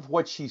part of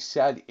what she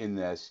said in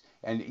this,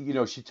 and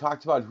she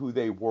talked about who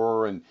they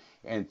were and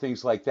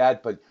things like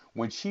that, but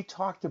when she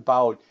talked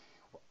about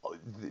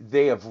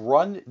they have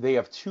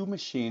 2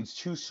 machines,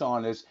 2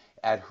 saunas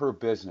at her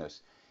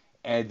business,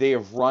 and they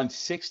have run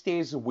 6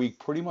 days a week,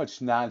 pretty much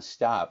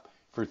nonstop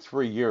for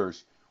 3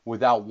 years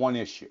without one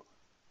issue.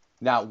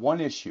 not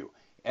one issue.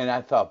 And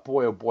I thought,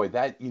 boy, oh boy,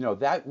 that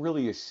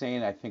really is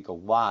saying, I think, a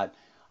lot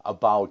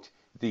about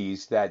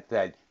these, that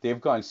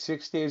they've gone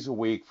 6 days a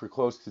week for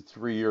close to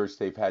 3 years.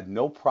 They've had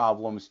no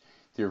problems.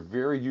 They're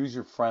very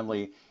user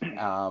friendly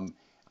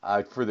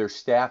for their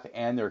staff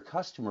and their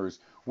customers,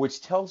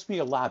 which tells me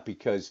a lot,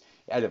 because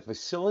at a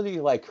facility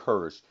like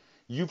hers,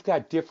 you've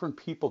got different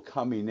people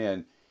coming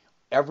in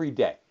every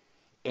day.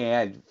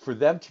 And for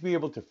them to be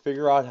able to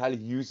figure out how to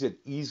use it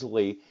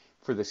easily,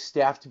 for the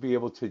staff to be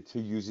able to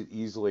use it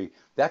easily,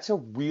 that's a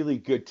really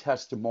good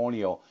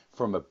testimonial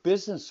from a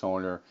business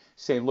owner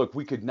saying, look,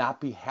 we could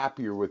not be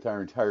happier with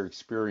our entire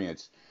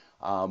experience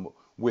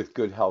with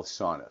Good Health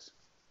Saunas.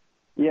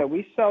 Yeah,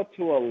 we sell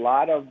to a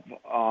lot of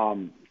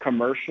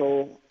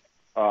commercial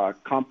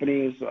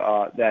companies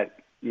that,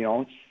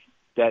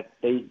 that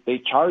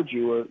they charge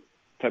you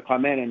to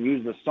come in and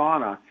use the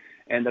sauna.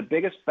 And the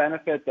biggest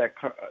benefit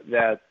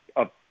that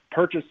of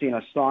purchasing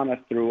a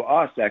sauna through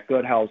us at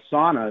Good Health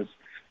Saunas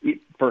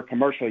for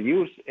commercial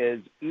use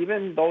is,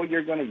 even though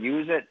you're going to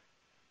use it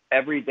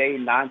every day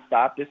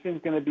nonstop, this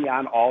is going to be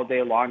on all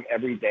day long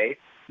every day,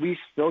 we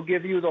still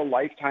give you the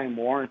lifetime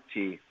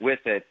warranty with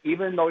it,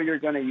 even though you're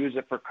going to use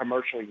it for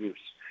commercial use.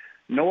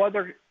 No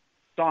other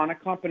sauna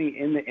company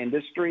in the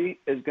industry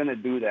is going to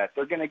do that.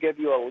 They're going to give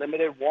you a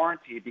limited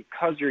warranty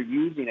because you're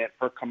using it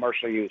for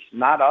commercial use.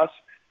 Not us.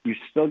 You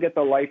still get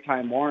the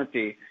lifetime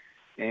warranty,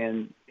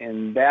 and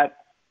that,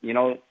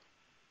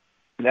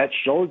 that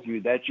shows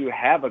you that you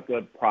have a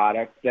good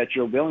product that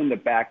you're willing to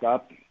back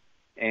up,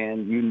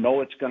 and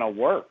it's going to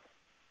work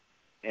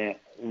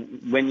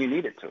when you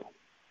need it to.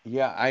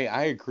 Yeah,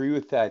 I agree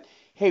with that.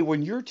 Hey,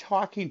 when you're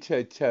talking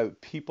to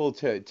people,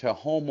 to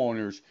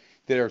homeowners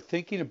that are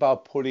thinking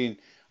about putting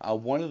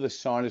one of the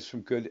saunas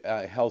from Good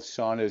Health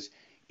Saunas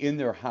in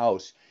their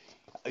house,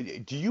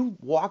 do you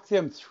walk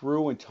them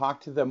through and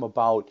talk to them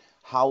about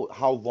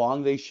how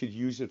long they should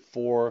use it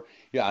for?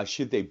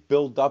 Should they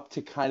build up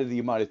to kind of the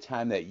amount of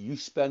time that you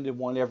spend in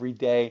one every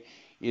day?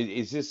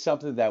 Is this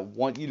something that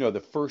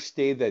the first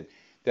day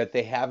that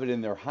they have it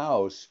in their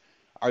house,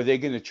 are they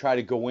going to try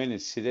to go in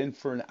and sit in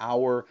for an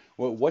hour?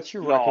 What's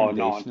your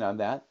recommendation on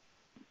that?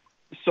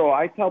 So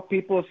I tell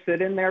people to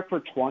sit in there for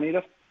 20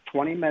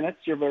 minutes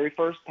your very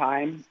first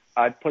time.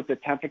 I'd put the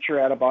temperature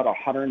at about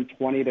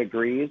 120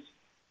 degrees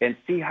and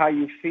see how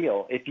you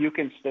feel. If you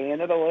can stay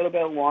in it a little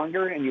bit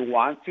longer and you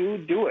want to,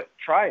 do it.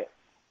 Try it.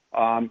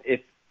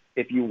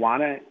 If you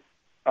want to,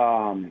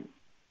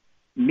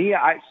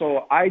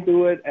 I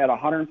do it at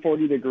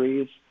 140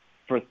 degrees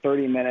for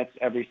 30 minutes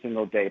every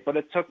single day. But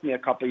it took me a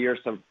couple of years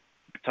to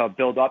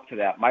build up to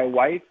that. My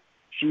wife,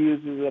 she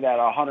uses it at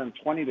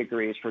 120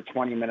 degrees for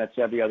 20 minutes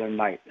every other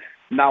night.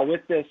 Now,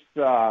 with this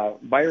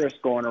virus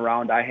going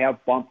around, I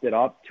have bumped it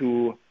up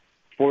to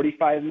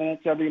 45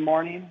 minutes every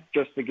morning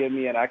just to give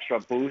me an extra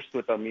boost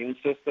with the immune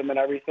system and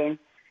everything.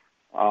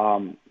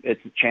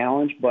 It's a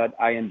challenge, but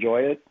I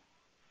enjoy it.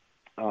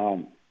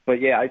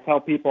 But yeah, I tell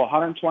people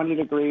 120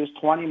 degrees,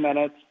 20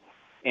 minutes,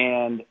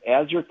 and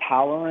as your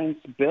tolerance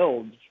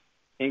builds,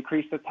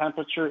 increase the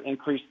temperature,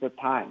 increase the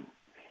time.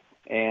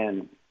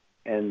 And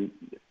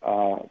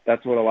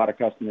that's what a lot of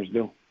customers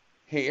do.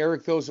 Hey,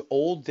 Eric, those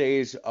old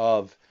days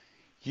of,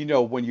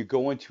 when you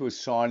go into a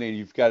sauna and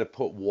you've got to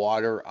put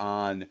water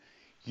on,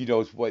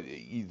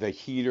 the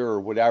heater or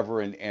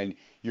whatever, and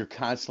you're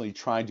constantly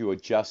trying to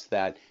adjust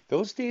that.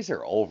 Those days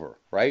are over,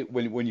 right?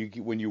 When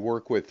you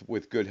work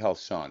with Good Health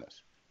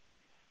Saunas.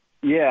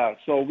 Yeah,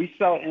 so we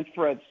sell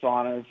infrared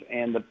saunas,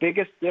 and the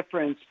biggest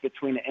difference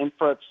between the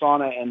infrared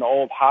sauna and the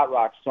old hot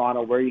rock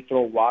sauna where you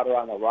throw water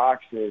on the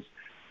rocks is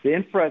the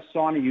infrared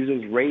sauna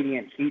uses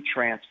radiant heat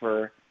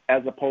transfer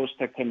as opposed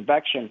to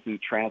convection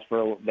heat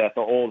transfer that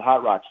the old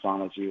hot rock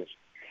saunas use.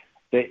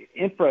 The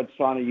infrared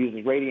sauna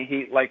uses radiant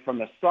heat like from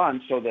the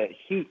sun, so that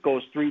heat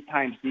goes 3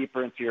 times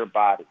deeper into your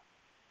body.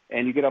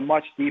 And you get a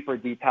much deeper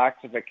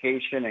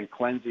detoxification and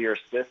cleanse of your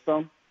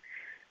system.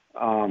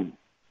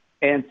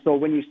 And so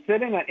when you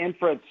sit in an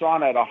infrared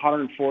sauna at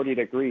 140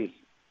 degrees,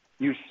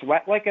 you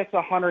sweat like it's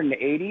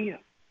 180,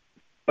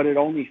 but it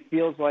only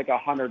feels like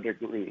 100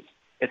 degrees.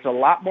 It's a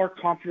lot more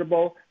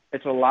comfortable.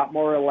 It's a lot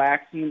more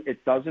relaxing.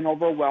 It doesn't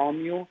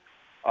overwhelm you.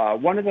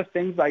 One of the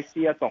things I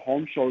see at the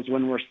home shows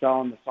when we're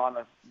selling the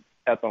sauna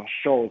at the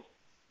shows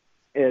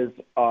is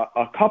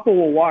a couple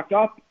will walk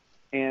up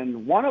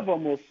and one of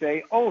them will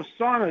say, "Oh,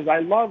 saunas, I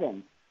love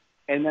them."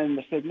 And then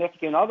the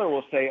significant other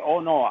will say,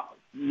 "Oh,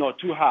 no,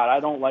 too hot. I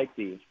don't like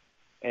these."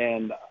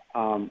 And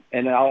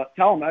I'll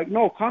tell them,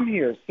 "No, come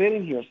here, sit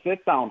in here,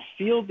 sit down,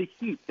 feel the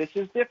heat. This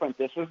is different.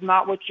 This is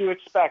not what you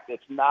expect.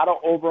 It's not an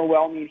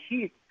overwhelming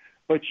heat,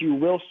 but you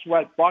will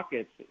sweat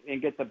buckets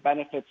and get the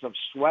benefits of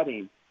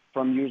sweating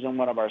from using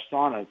one of our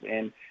saunas."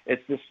 And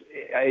it's this,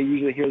 I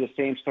usually hear the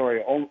same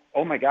story.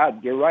 Oh my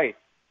God, you're right.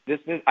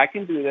 I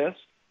can do this.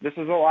 This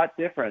is a lot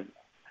different.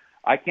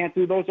 I can't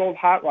do those old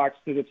hot rocks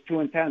because it's too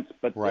intense,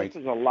 but This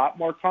is a lot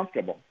more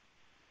comfortable.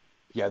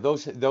 Yeah,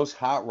 those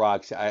hot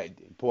rocks, a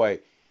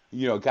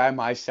guy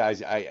my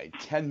size,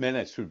 10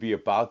 minutes would be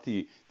about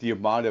the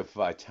amount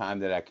of time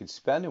that I could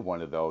spend in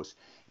one of those.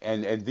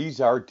 And these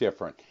are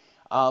different.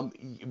 Um,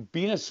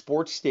 Being a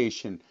sports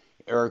station,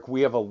 Eric,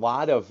 we have a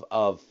lot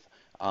of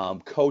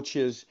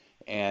coaches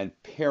and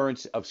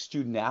parents of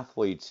student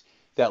athletes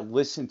that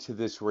listen to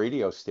this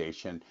radio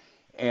station.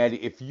 And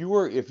if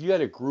you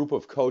had a group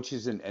of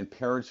coaches and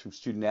parents from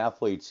student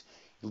athletes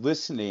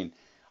listening,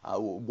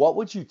 what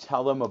would you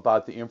tell them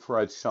about the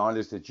infrared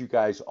saunas that you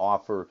guys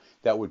offer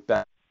that would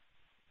benefit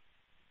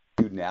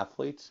student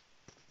athletes?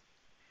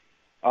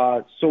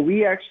 So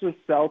we actually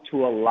sell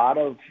to a lot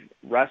of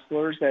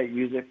wrestlers that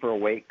use it for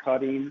weight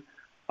cutting.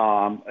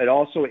 It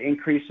also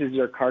increases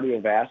your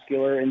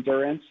cardiovascular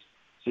endurance.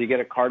 So you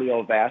get a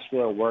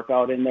cardiovascular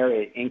workout in there.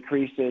 It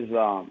increases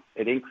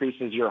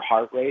your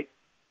heart rate.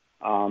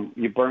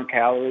 You burn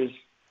calories.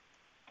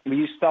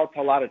 We sell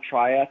to a lot of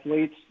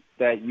triathletes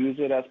that use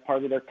it as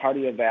part of their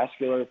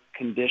cardiovascular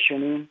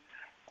conditioning.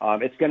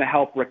 It's going to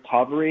help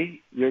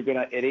recovery.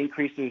 It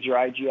increases your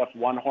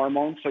IGF-1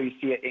 hormone, so you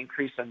see an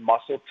increase in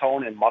muscle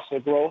tone and muscle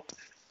growth.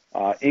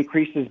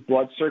 Increases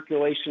blood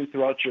circulation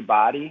throughout your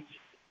body,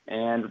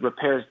 and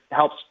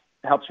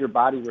helps your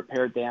body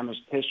repair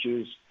damaged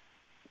tissues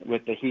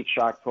with the heat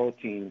shock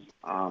proteins.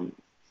 I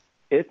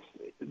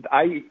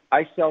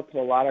sell to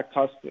a lot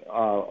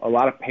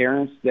of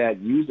parents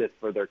that use it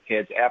for their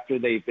kids after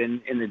they've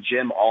been in the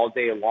gym all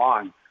day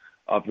long,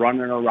 of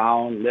running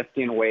around,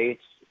 lifting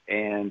weights,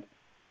 and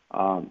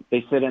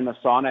they sit in the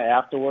sauna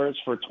afterwards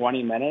for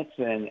 20 minutes,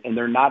 and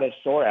they're not as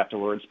sore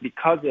afterwards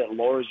because it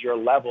lowers your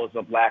levels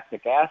of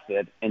lactic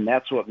acid, and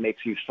that's what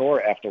makes you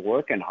sore after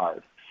working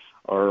hard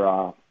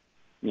or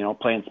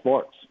playing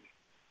sports.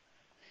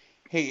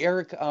 Hey,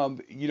 Eric,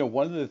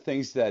 one of the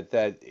things that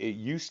it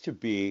used to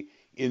be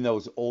in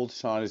those old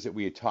saunas that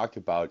we had talked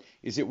about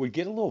is it would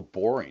get a little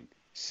boring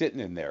sitting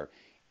in there.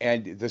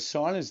 And the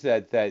saunas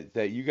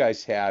that you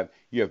guys have,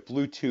 you have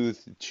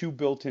Bluetooth, 2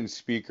 built-in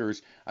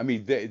speakers. I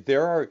mean,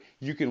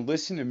 you can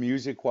listen to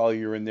music while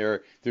you're in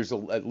there. There's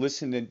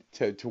listen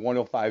to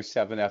 105.7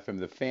 FM,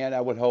 The Fan,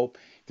 I would hope.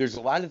 There's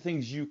a lot of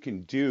things you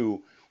can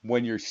do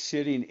when you're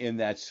sitting in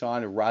that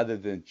sauna rather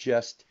than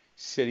just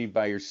sitting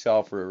by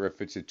yourself, or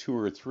if it's a 2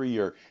 or 3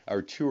 or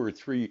 2 or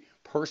 3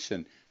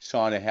 person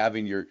sauna,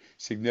 having your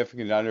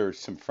significant other or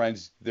some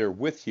friends there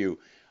with you.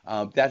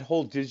 That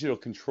whole digital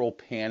control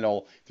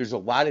panel, there's a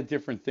lot of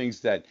different things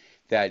that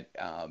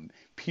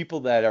people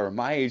that are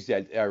my age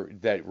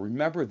that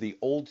remember the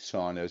old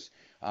saunas,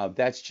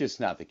 that's just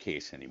not the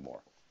case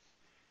anymore.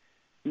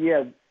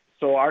 Yeah,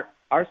 so our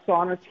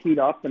saunas heat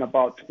up in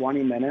about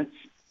 20 minutes,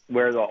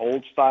 where the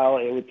old style,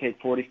 it would take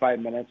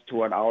 45 minutes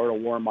to an hour to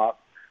warm up.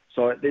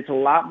 So it's a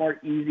lot more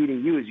easy to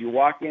use. You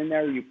walk in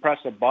there, you press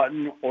a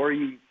button, or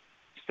you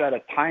set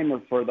a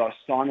timer for the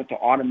sauna to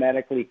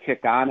automatically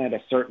kick on at a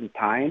certain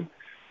time,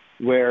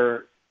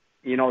 where,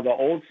 the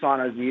old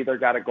saunas, you either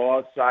got to go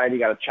outside, you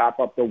got to chop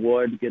up the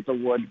wood, get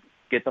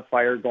the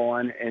fire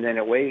going, and then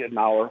it wait an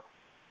hour.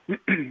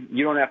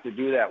 You don't have to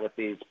do that with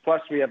these. Plus,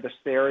 we have the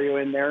stereo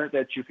in there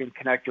that you can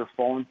connect your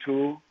phone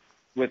to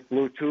with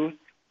Bluetooth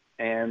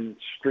and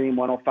stream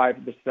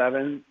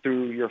 105.7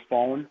 through your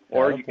phone,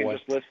 or you can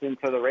just listen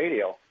to the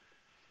radio.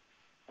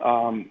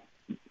 And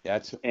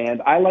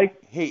I like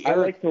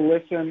to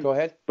listen. Go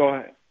ahead.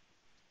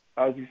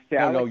 I was just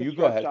saying, I like to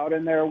stretch out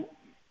in there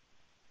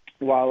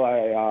while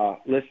I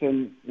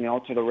listen,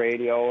 to the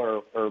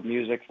radio or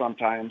music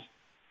sometimes.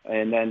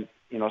 And then,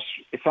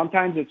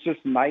 sometimes it's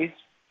just nice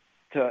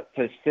to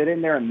sit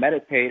in there and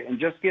meditate and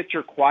just get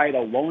your quiet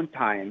alone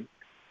time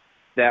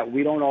that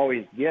we don't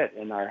always get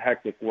in our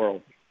hectic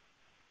world.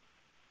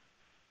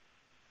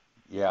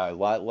 Yeah, a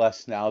lot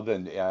less now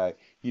than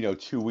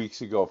 2 weeks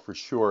ago, for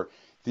sure.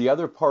 The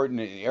other part, and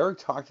Eric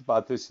talked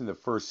about this in the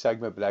first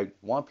segment, but I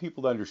want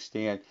people to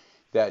understand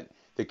that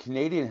the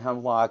Canadian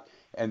hemlock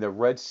and the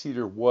red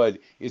cedar wood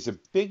is a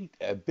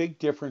big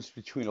difference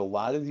between a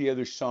lot of the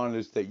other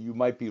saunas that you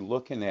might be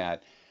looking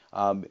at.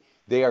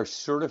 They are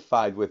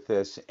certified with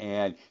this,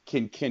 and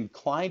can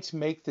clients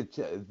make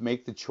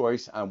the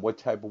choice on what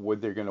type of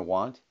wood they're going to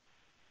want?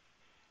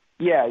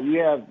 Yeah, you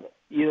have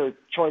either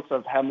choice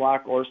of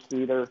hemlock or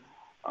cedar.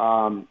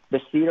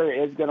 The cedar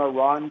is going to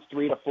run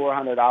 $300 to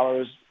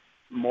 $400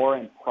 more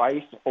in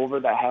price over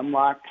the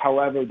hemlock.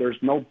 However,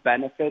 there's no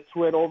benefit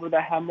to it over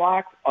the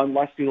hemlock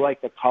unless you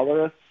like the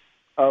color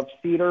of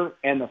cedar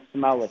and the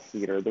smell of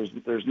cedar.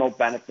 There's no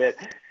benefit.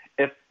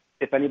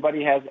 If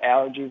anybody has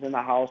allergies in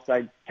the house,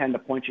 I tend to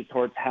point you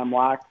towards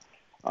hemlock.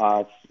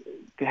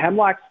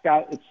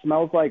 It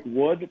smells like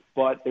wood,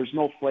 but there's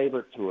no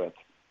flavor to it,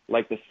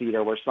 like the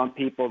cedar, where some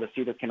people, the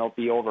cedar can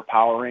be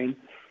overpowering.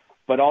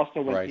 But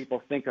also when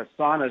people think of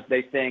saunas,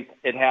 they think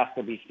it has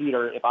to be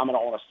cedar. If I'm going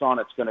to own a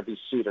sauna, it's going to be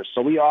cedar.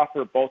 So we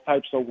offer both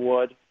types of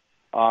wood.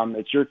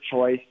 It's your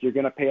choice. You're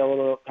going to pay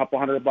a couple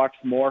 $100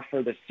 more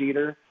for the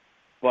cedar,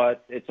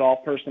 but it's all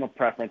personal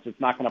preference. It's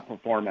not going to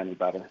perform any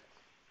better.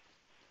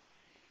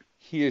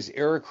 He is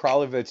Eric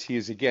Kralovitz. He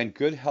is, again,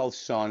 Good Health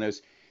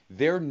Saunas.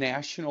 Their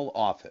national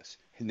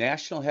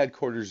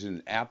headquarters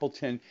in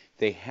Appleton.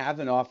 They have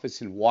an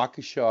office in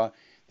Waukesha.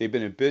 They've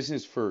been in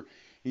business for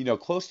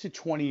close to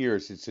 20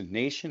 years. It's a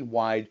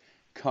nationwide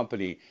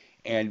company.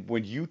 And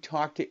when you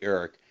talk to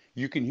Eric,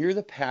 You can hear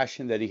the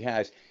passion that he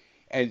has.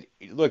 And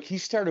look, he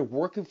started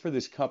working for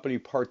this company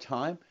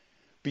part-time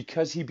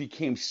because he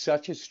became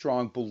such a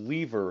strong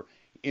believer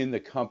in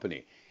the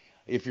company.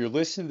 If you're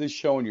listening to this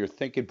show and you're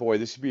thinking, boy,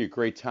 this would be a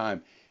great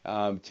time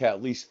to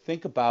at least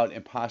think about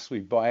and possibly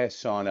buy a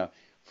sauna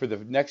for the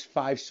next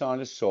 5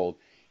 saunas sold,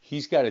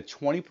 he's got a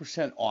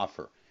 20%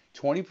 offer.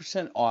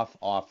 20% off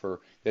offer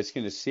that's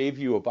going to save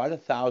you about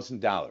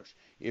 $1,000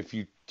 if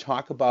you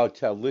talk about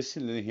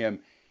listening to him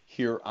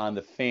here on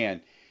the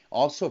Fan.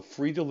 Also,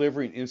 free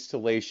delivery and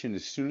installation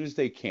as soon as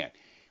they can.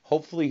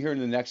 Hopefully here in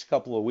the next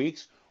couple of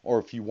weeks, or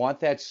if you want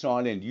that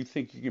sauna and you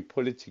think you can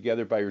put it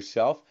together by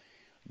yourself,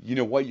 you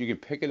know what? You can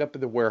pick it up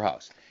at the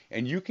warehouse.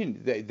 And you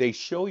can. They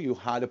show you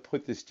how to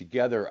put this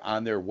together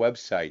on their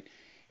website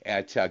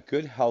at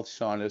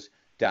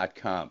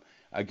goodhealthsaunas.com.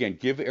 Again,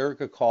 give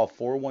Eric a call,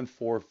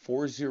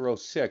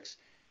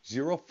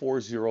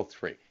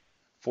 414-406-0403,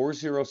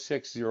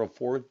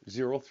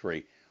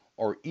 406-0403,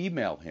 or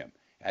email him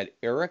at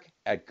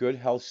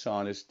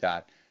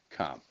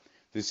eric@goodhealthsaunas.com.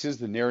 This is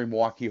the NARI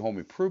Milwaukee Home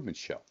Improvement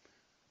Show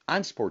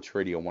on Sports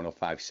Radio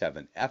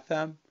 105.7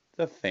 FM,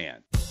 The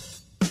Fan.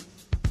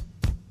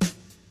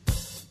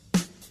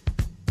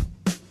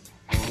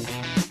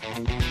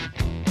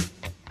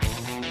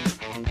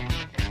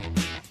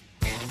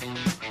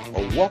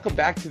 Welcome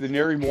back to the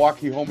NARI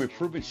Milwaukee Home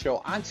Improvement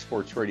Show on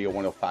Sports Radio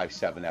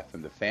 105.7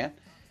 FM, The Fan.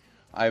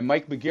 I'm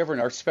Mike McGivern,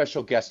 our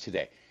special guest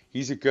today.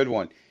 He's a good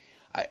one.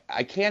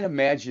 I can't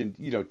imagine,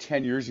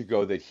 10 years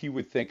ago that he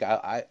would think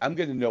I'm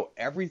going to know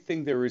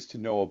everything there is to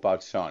know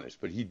about saunas,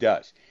 but he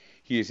does.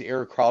 He is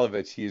Eric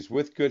Kralovitz. He is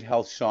with Good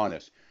Health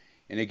Saunas.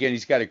 And again,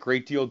 he's got a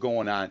great deal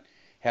going on.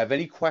 Have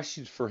any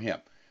questions for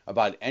him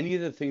about any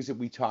of the things that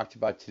we talked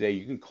about today,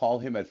 you can call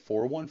him at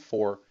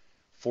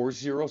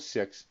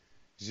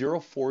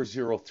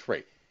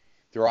 414-406-0403.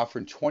 They're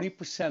offering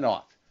 20%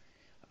 off.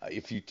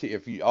 If you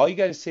all you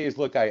got to say is,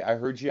 look, I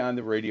heard you on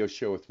the radio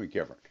show with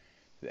McGivern.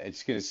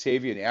 It's going to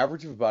save you an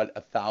average of about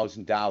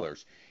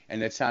 $1,000,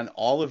 and it's on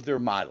all of their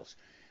models.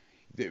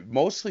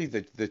 Mostly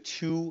the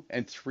 2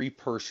 and 3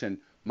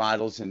 person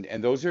models, and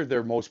those are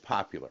their most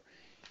popular.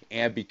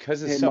 And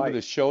because of some of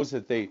the shows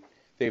that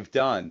they've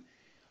done,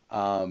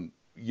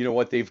 you know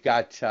what, they've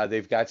got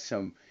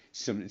some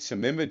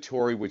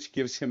inventory, which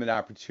gives him an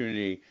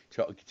opportunity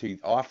to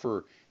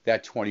offer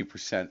that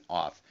 20%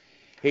 off.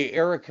 Hey,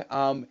 Eric,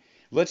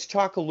 let's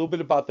talk a little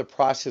bit about the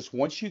process.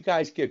 Once you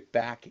guys get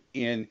back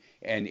in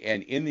and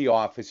in the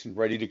office and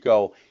ready to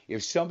go,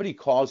 if somebody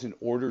calls and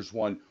orders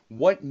one,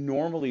 what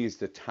normally is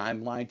the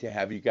timeline to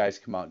have you guys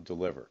come out and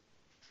deliver?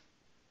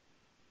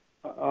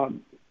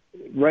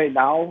 Right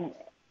now,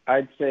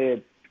 I'd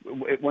say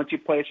once you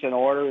place an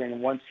order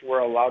and once we're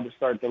allowed to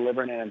start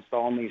delivering and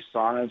installing these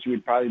saunas,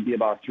 we'd probably be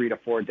about 3 to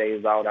 4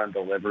 days out on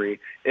delivery.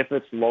 If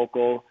it's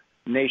local,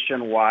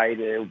 nationwide,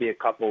 it'll be a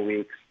couple of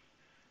weeks.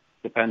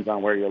 Depends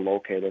on where you're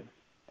located.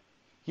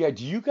 Yeah,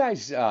 do you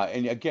guys,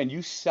 and again,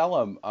 you sell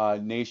them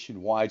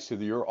nationwide, so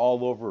that you're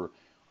all over,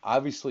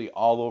 obviously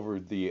all over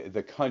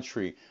the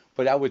country,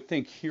 but I would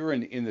think here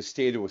in the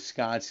state of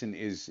Wisconsin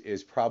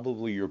is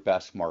probably your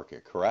best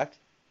market, correct?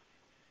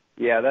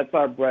 Yeah, that's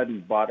our bread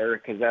and butter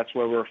because that's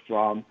where we're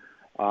from.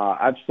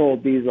 I've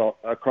sold these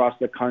across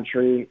the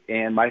country,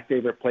 and my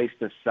favorite place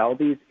to sell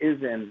these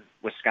is in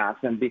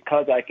Wisconsin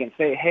because I can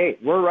say, hey,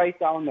 we're right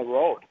down the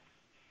road.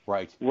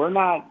 Right. We're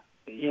not,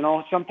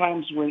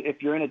 sometimes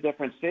if you're in a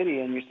different city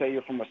and you say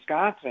you're from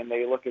Wisconsin,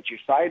 they look at you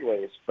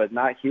sideways, but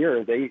not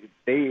here.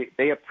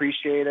 They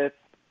appreciate it,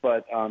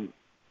 but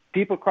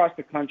people across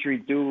the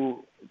country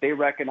they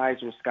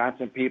recognize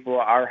Wisconsin people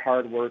are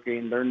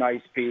hardworking, they're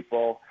nice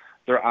people,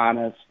 they're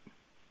honest.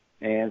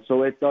 And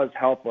so it does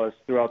help us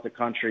throughout the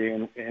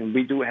country, and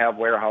we do have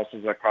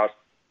warehouses across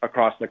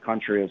the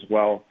country as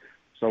well.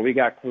 So we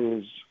got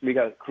crews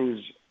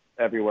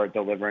everywhere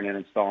delivering and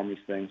installing these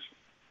things.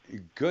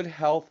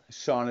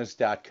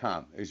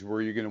 GoodHealthSaunas.com is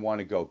where you're going to want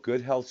to go.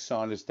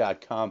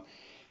 GoodHealthSaunas.com.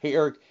 Hey,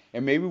 Eric,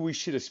 and maybe we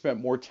should have spent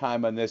more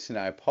time on this, and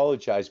I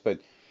apologize, but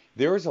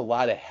there is a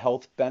lot of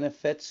health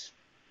benefits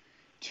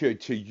to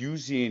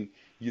using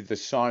the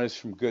saunas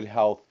from Good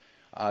Health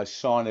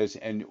Saunas.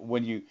 And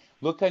when you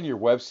look on your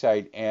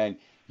website and,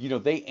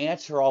 they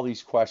answer all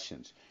these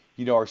questions.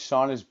 Are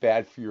saunas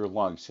bad for your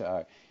lungs?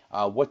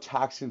 What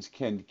toxins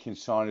can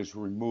saunas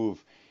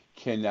remove?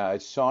 Can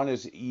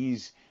saunas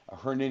ease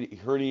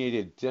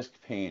herniated disc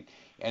pain?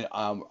 And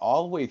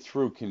all the way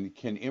through,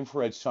 can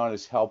infrared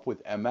saunas help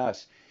with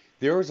MS?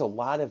 There is a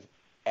lot of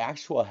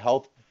actual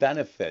health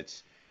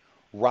benefits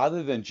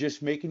rather than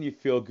just making you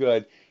feel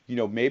good,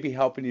 maybe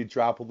helping you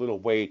drop a little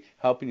weight,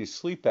 helping you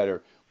sleep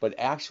better, but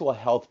actual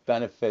health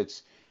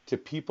benefits to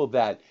people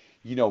that,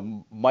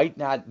 might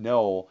not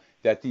know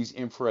that these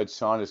infrared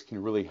saunas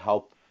can really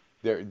help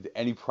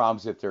any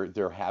problems that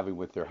they're having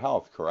with their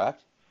health,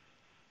 correct?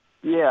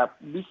 Yeah,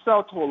 we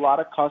sell to a lot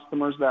of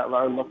customers that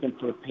are looking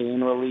for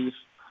pain relief.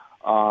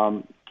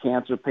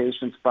 Cancer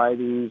patients buy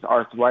these,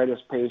 arthritis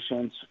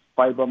patients,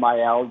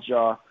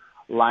 fibromyalgia,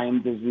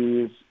 Lyme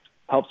disease,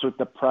 helps with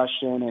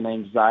depression and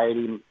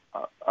anxiety,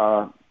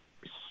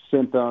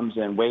 symptoms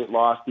and weight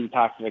loss,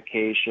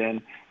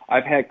 detoxification.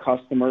 I've had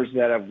customers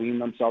that have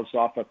weaned themselves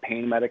off of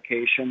pain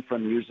medication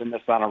from using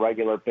this on a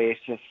regular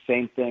basis.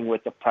 Same thing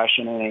with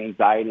depression and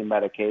anxiety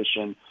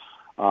medication.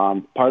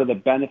 Part of the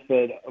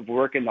benefit of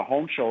working the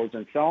home shows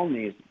and selling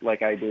these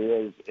like I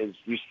do is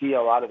you see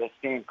a lot of the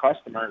same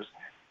customers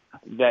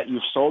that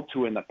you've sold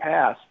to in the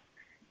past,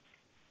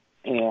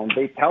 and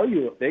they tell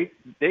you,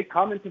 they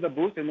come into the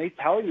booth and they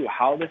tell you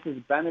how this has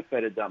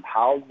benefited them,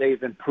 how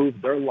they've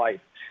improved their life,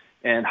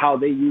 and how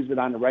they use it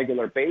on a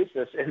regular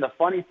basis. And the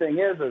funny thing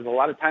is a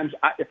lot of times,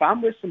 if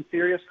I'm with some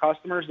serious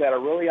customers that are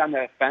really on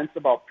the fence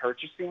about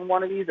purchasing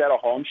one of these at a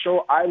home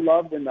show, I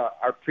love when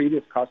our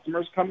previous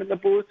customers come in the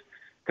booth,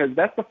 because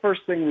that's the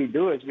first thing we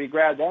do is we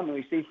grab them and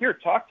we say, here,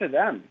 talk to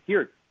them.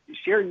 Here,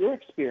 share your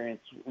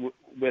experience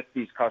with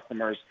these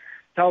customers.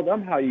 Tell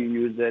them how you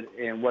use it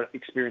and what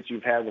experience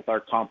you've had with our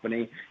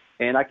company.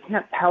 And I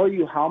can't tell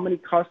you how many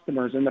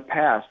customers in the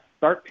past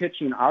start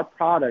pitching our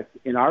product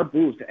in our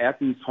booth at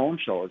these home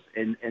shows.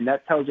 And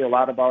that tells you a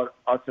lot about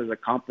us as a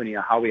company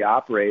and how we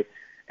operate,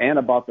 and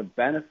about the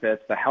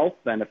benefits, the health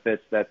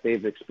benefits that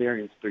they've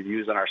experienced through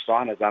using our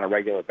saunas on a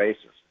regular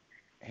basis.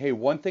 Hey,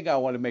 one thing I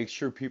want to make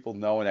sure people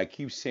know, and I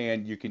keep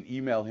saying you can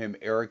email him,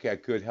 Eric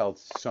at Good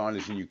Health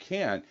Saunas, and you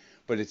can,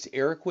 but it's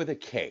Eric with a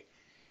K.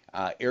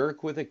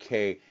 Eric with a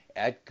K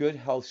at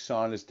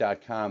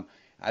goodhealthsaunas.com.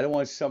 I don't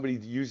want somebody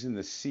using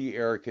the C,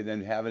 Eric, and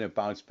then having it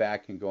bounce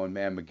back and going,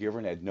 man,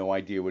 McGivern had no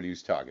idea what he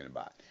was talking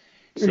about.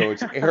 So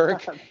it's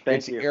Eric.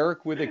 It's you.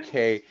 Eric with a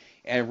K.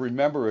 And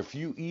remember, if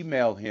you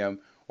email him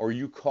or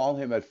you call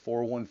him at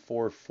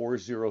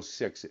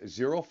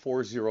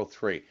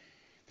 414-406-0403,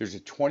 there's a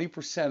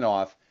 20%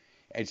 off,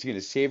 and it's going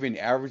to save an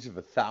average of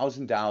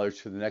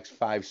 $1,000 for the next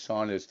 5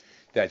 saunas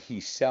that he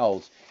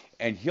sells,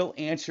 and he'll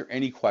answer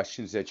any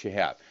questions that you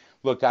have.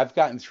 Look, I've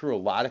gotten through a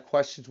lot of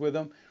questions with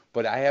him,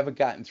 but I haven't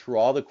gotten through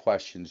all the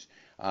questions,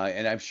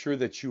 and I'm sure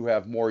that you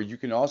have more. You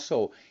can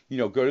also,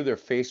 go to their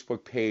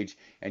Facebook page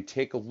and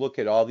take a look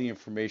at all the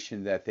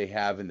information that they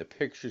have and the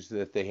pictures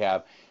that they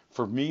have.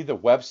 For me, the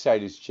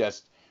website is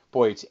just,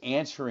 it's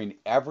answering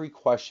every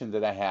question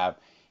that I have,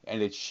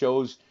 and it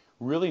shows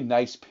really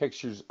nice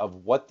pictures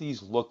of what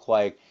these look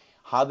like,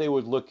 how they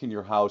would look in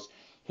your house.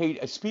 Hey,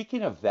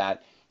 speaking of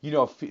that,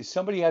 if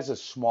somebody has a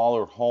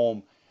smaller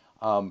home,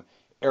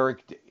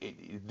 Eric,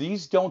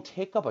 these don't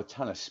take up a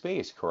ton of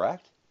space,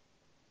 correct?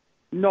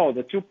 No,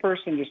 the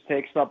 2-person just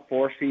takes up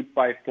 4 feet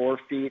by 4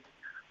 feet.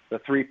 The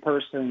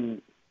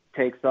 3-person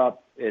takes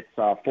up, it's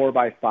 4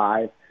 by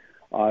 5.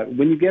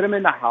 When you get them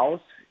in the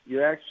house,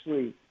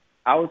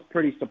 I was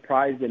pretty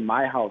surprised in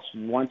my house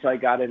once I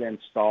got it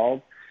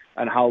installed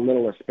and how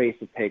little a space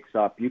it takes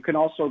up. You can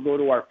also go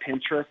to our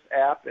Pinterest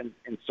app and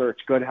search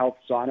Good Health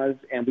Saunas,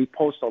 and we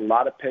post a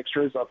lot of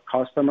pictures of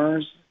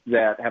customers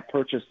that have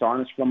purchased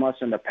saunas from us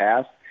in the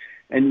past,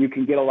 and you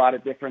can get a lot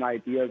of different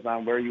ideas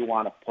on where you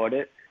want to put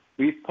it.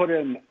 We've put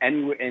it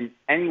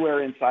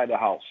anywhere inside the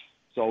house.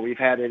 So we've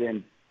had it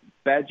in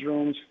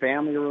bedrooms,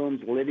 family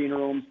rooms, living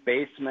rooms,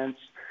 basements.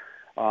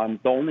 The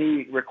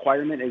only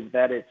requirement is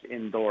that it's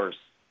indoors.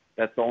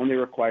 That's the only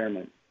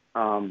requirement.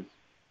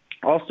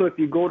 Also, if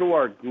you go to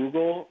our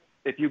Google,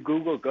 if you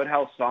Google Good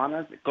Health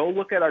Saunas, go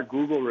look at our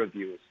Google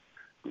reviews.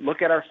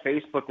 Look at our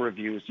Facebook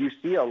reviews. You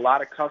see a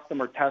lot of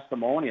customer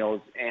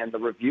testimonials, and the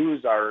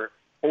reviews are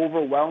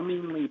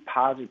overwhelmingly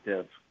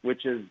positive,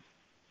 which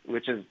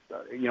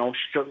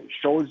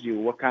shows you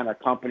what kind of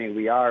company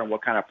we are and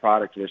what kind of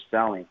product we're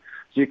selling.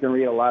 So you can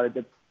read a lot of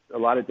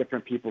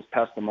different people's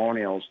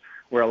testimonials,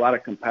 where a lot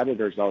of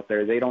competitors out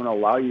there, they don't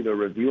allow you to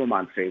review them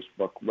on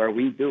Facebook, where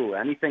we do.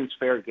 Anything's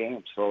fair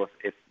game. So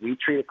if we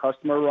treat a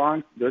customer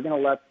wrong, they're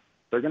going to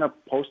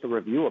post a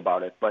review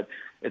about it, but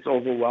it's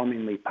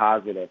overwhelmingly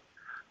positive.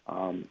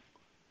 I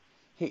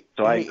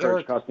encourage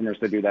Eric, customers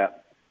to do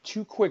that.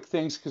 2 quick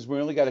things, because we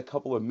only got a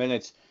couple of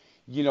minutes.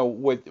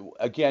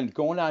 Again,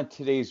 going on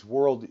today's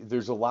world,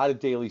 there's a lot of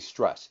daily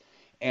stress.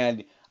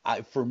 And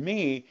for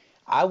me,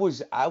 I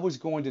was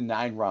going to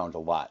 9-round a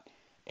lot.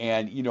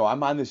 And,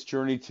 I'm on this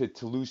journey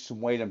to lose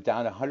some weight. I'm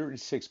down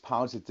 106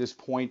 pounds at this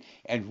point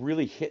and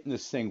really hitting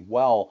this thing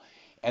well.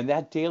 And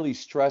that daily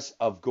stress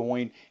of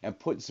going and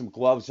putting some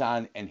gloves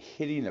on and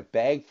hitting a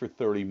bag for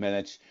 30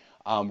 minutes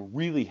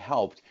really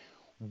helped.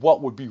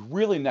 What would be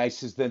really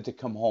nice is then to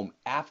come home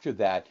after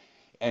that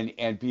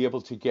and be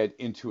able to get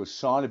into a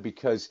sauna,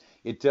 because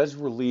it does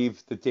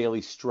relieve the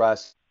daily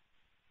stress.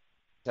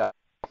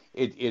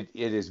 It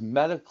is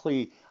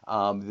medically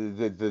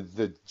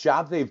the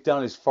job they've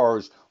done as far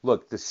as,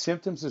 look, the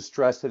symptoms of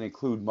stress that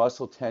include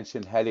muscle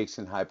tension, headaches,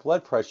 and high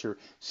blood pressure.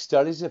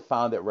 Studies have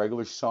found that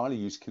regular sauna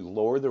use can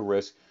lower the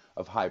risk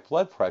of high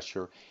blood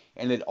pressure,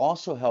 and it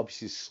also helps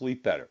you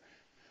sleep better,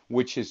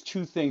 which is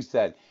 2 things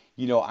that,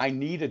 I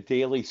need a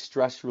daily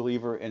stress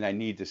reliever and I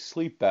need to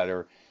sleep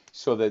better,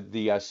 so that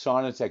the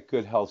saunas at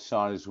Good Health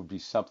Saunas would be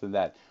something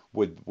that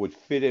would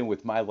fit in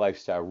with my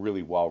lifestyle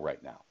really well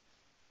right now.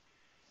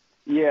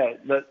 Yeah,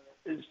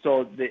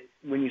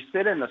 when you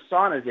sit in the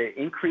saunas, it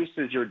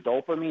increases your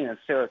dopamine and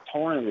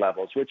serotonin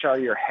levels, which are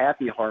your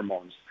happy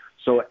hormones.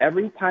 So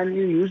every time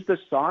you use the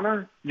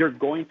sauna, you're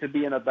going to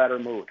be in a better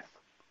mood.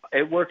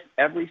 It works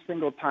every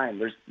single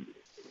time.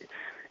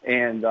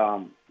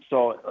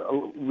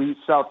 So we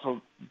sell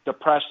to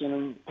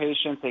depression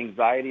patients,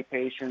 anxiety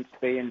patients.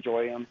 They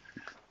enjoy them.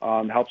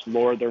 Helps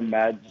lower their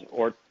meds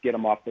or get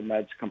them off the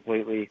meds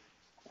completely.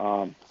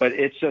 But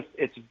it's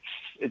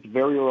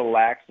very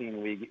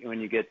relaxing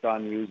when you get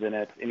done using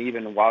it, and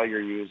even while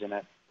you're using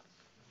it.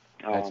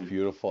 That's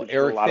beautiful.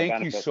 Eric,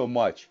 thank you so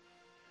much.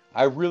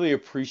 I really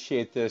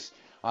appreciate this.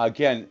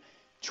 Again,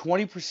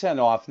 20%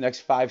 off next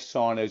 5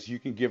 saunas. You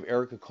can give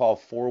Eric a call,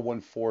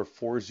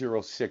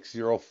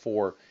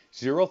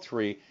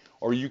 414-406-0403,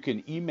 or you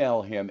can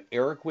email him,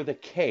 Eric with a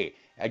K,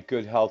 at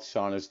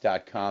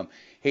goodhealthsaunas.com.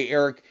 Hey,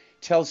 Eric,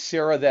 tell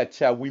Sarah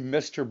that we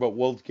missed her, but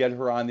we'll get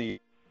her on the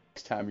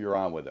next time you're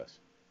on with us.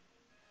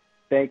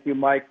 Thank you,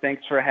 Mike.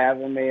 Thanks for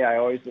having me. I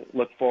always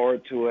look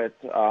forward to it,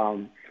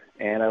 and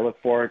I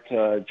look forward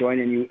to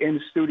joining you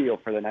in studio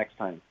for the next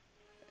time.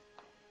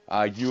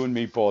 You and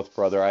me both,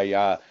 brother.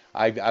 I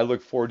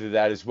look forward to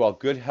that as well.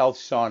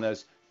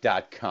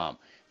 GoodHealthSaunas.com.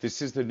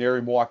 This is the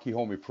NARI Milwaukee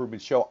Home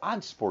Improvement Show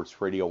on Sports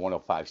Radio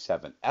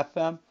 105.7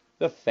 FM,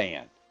 The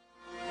Fan.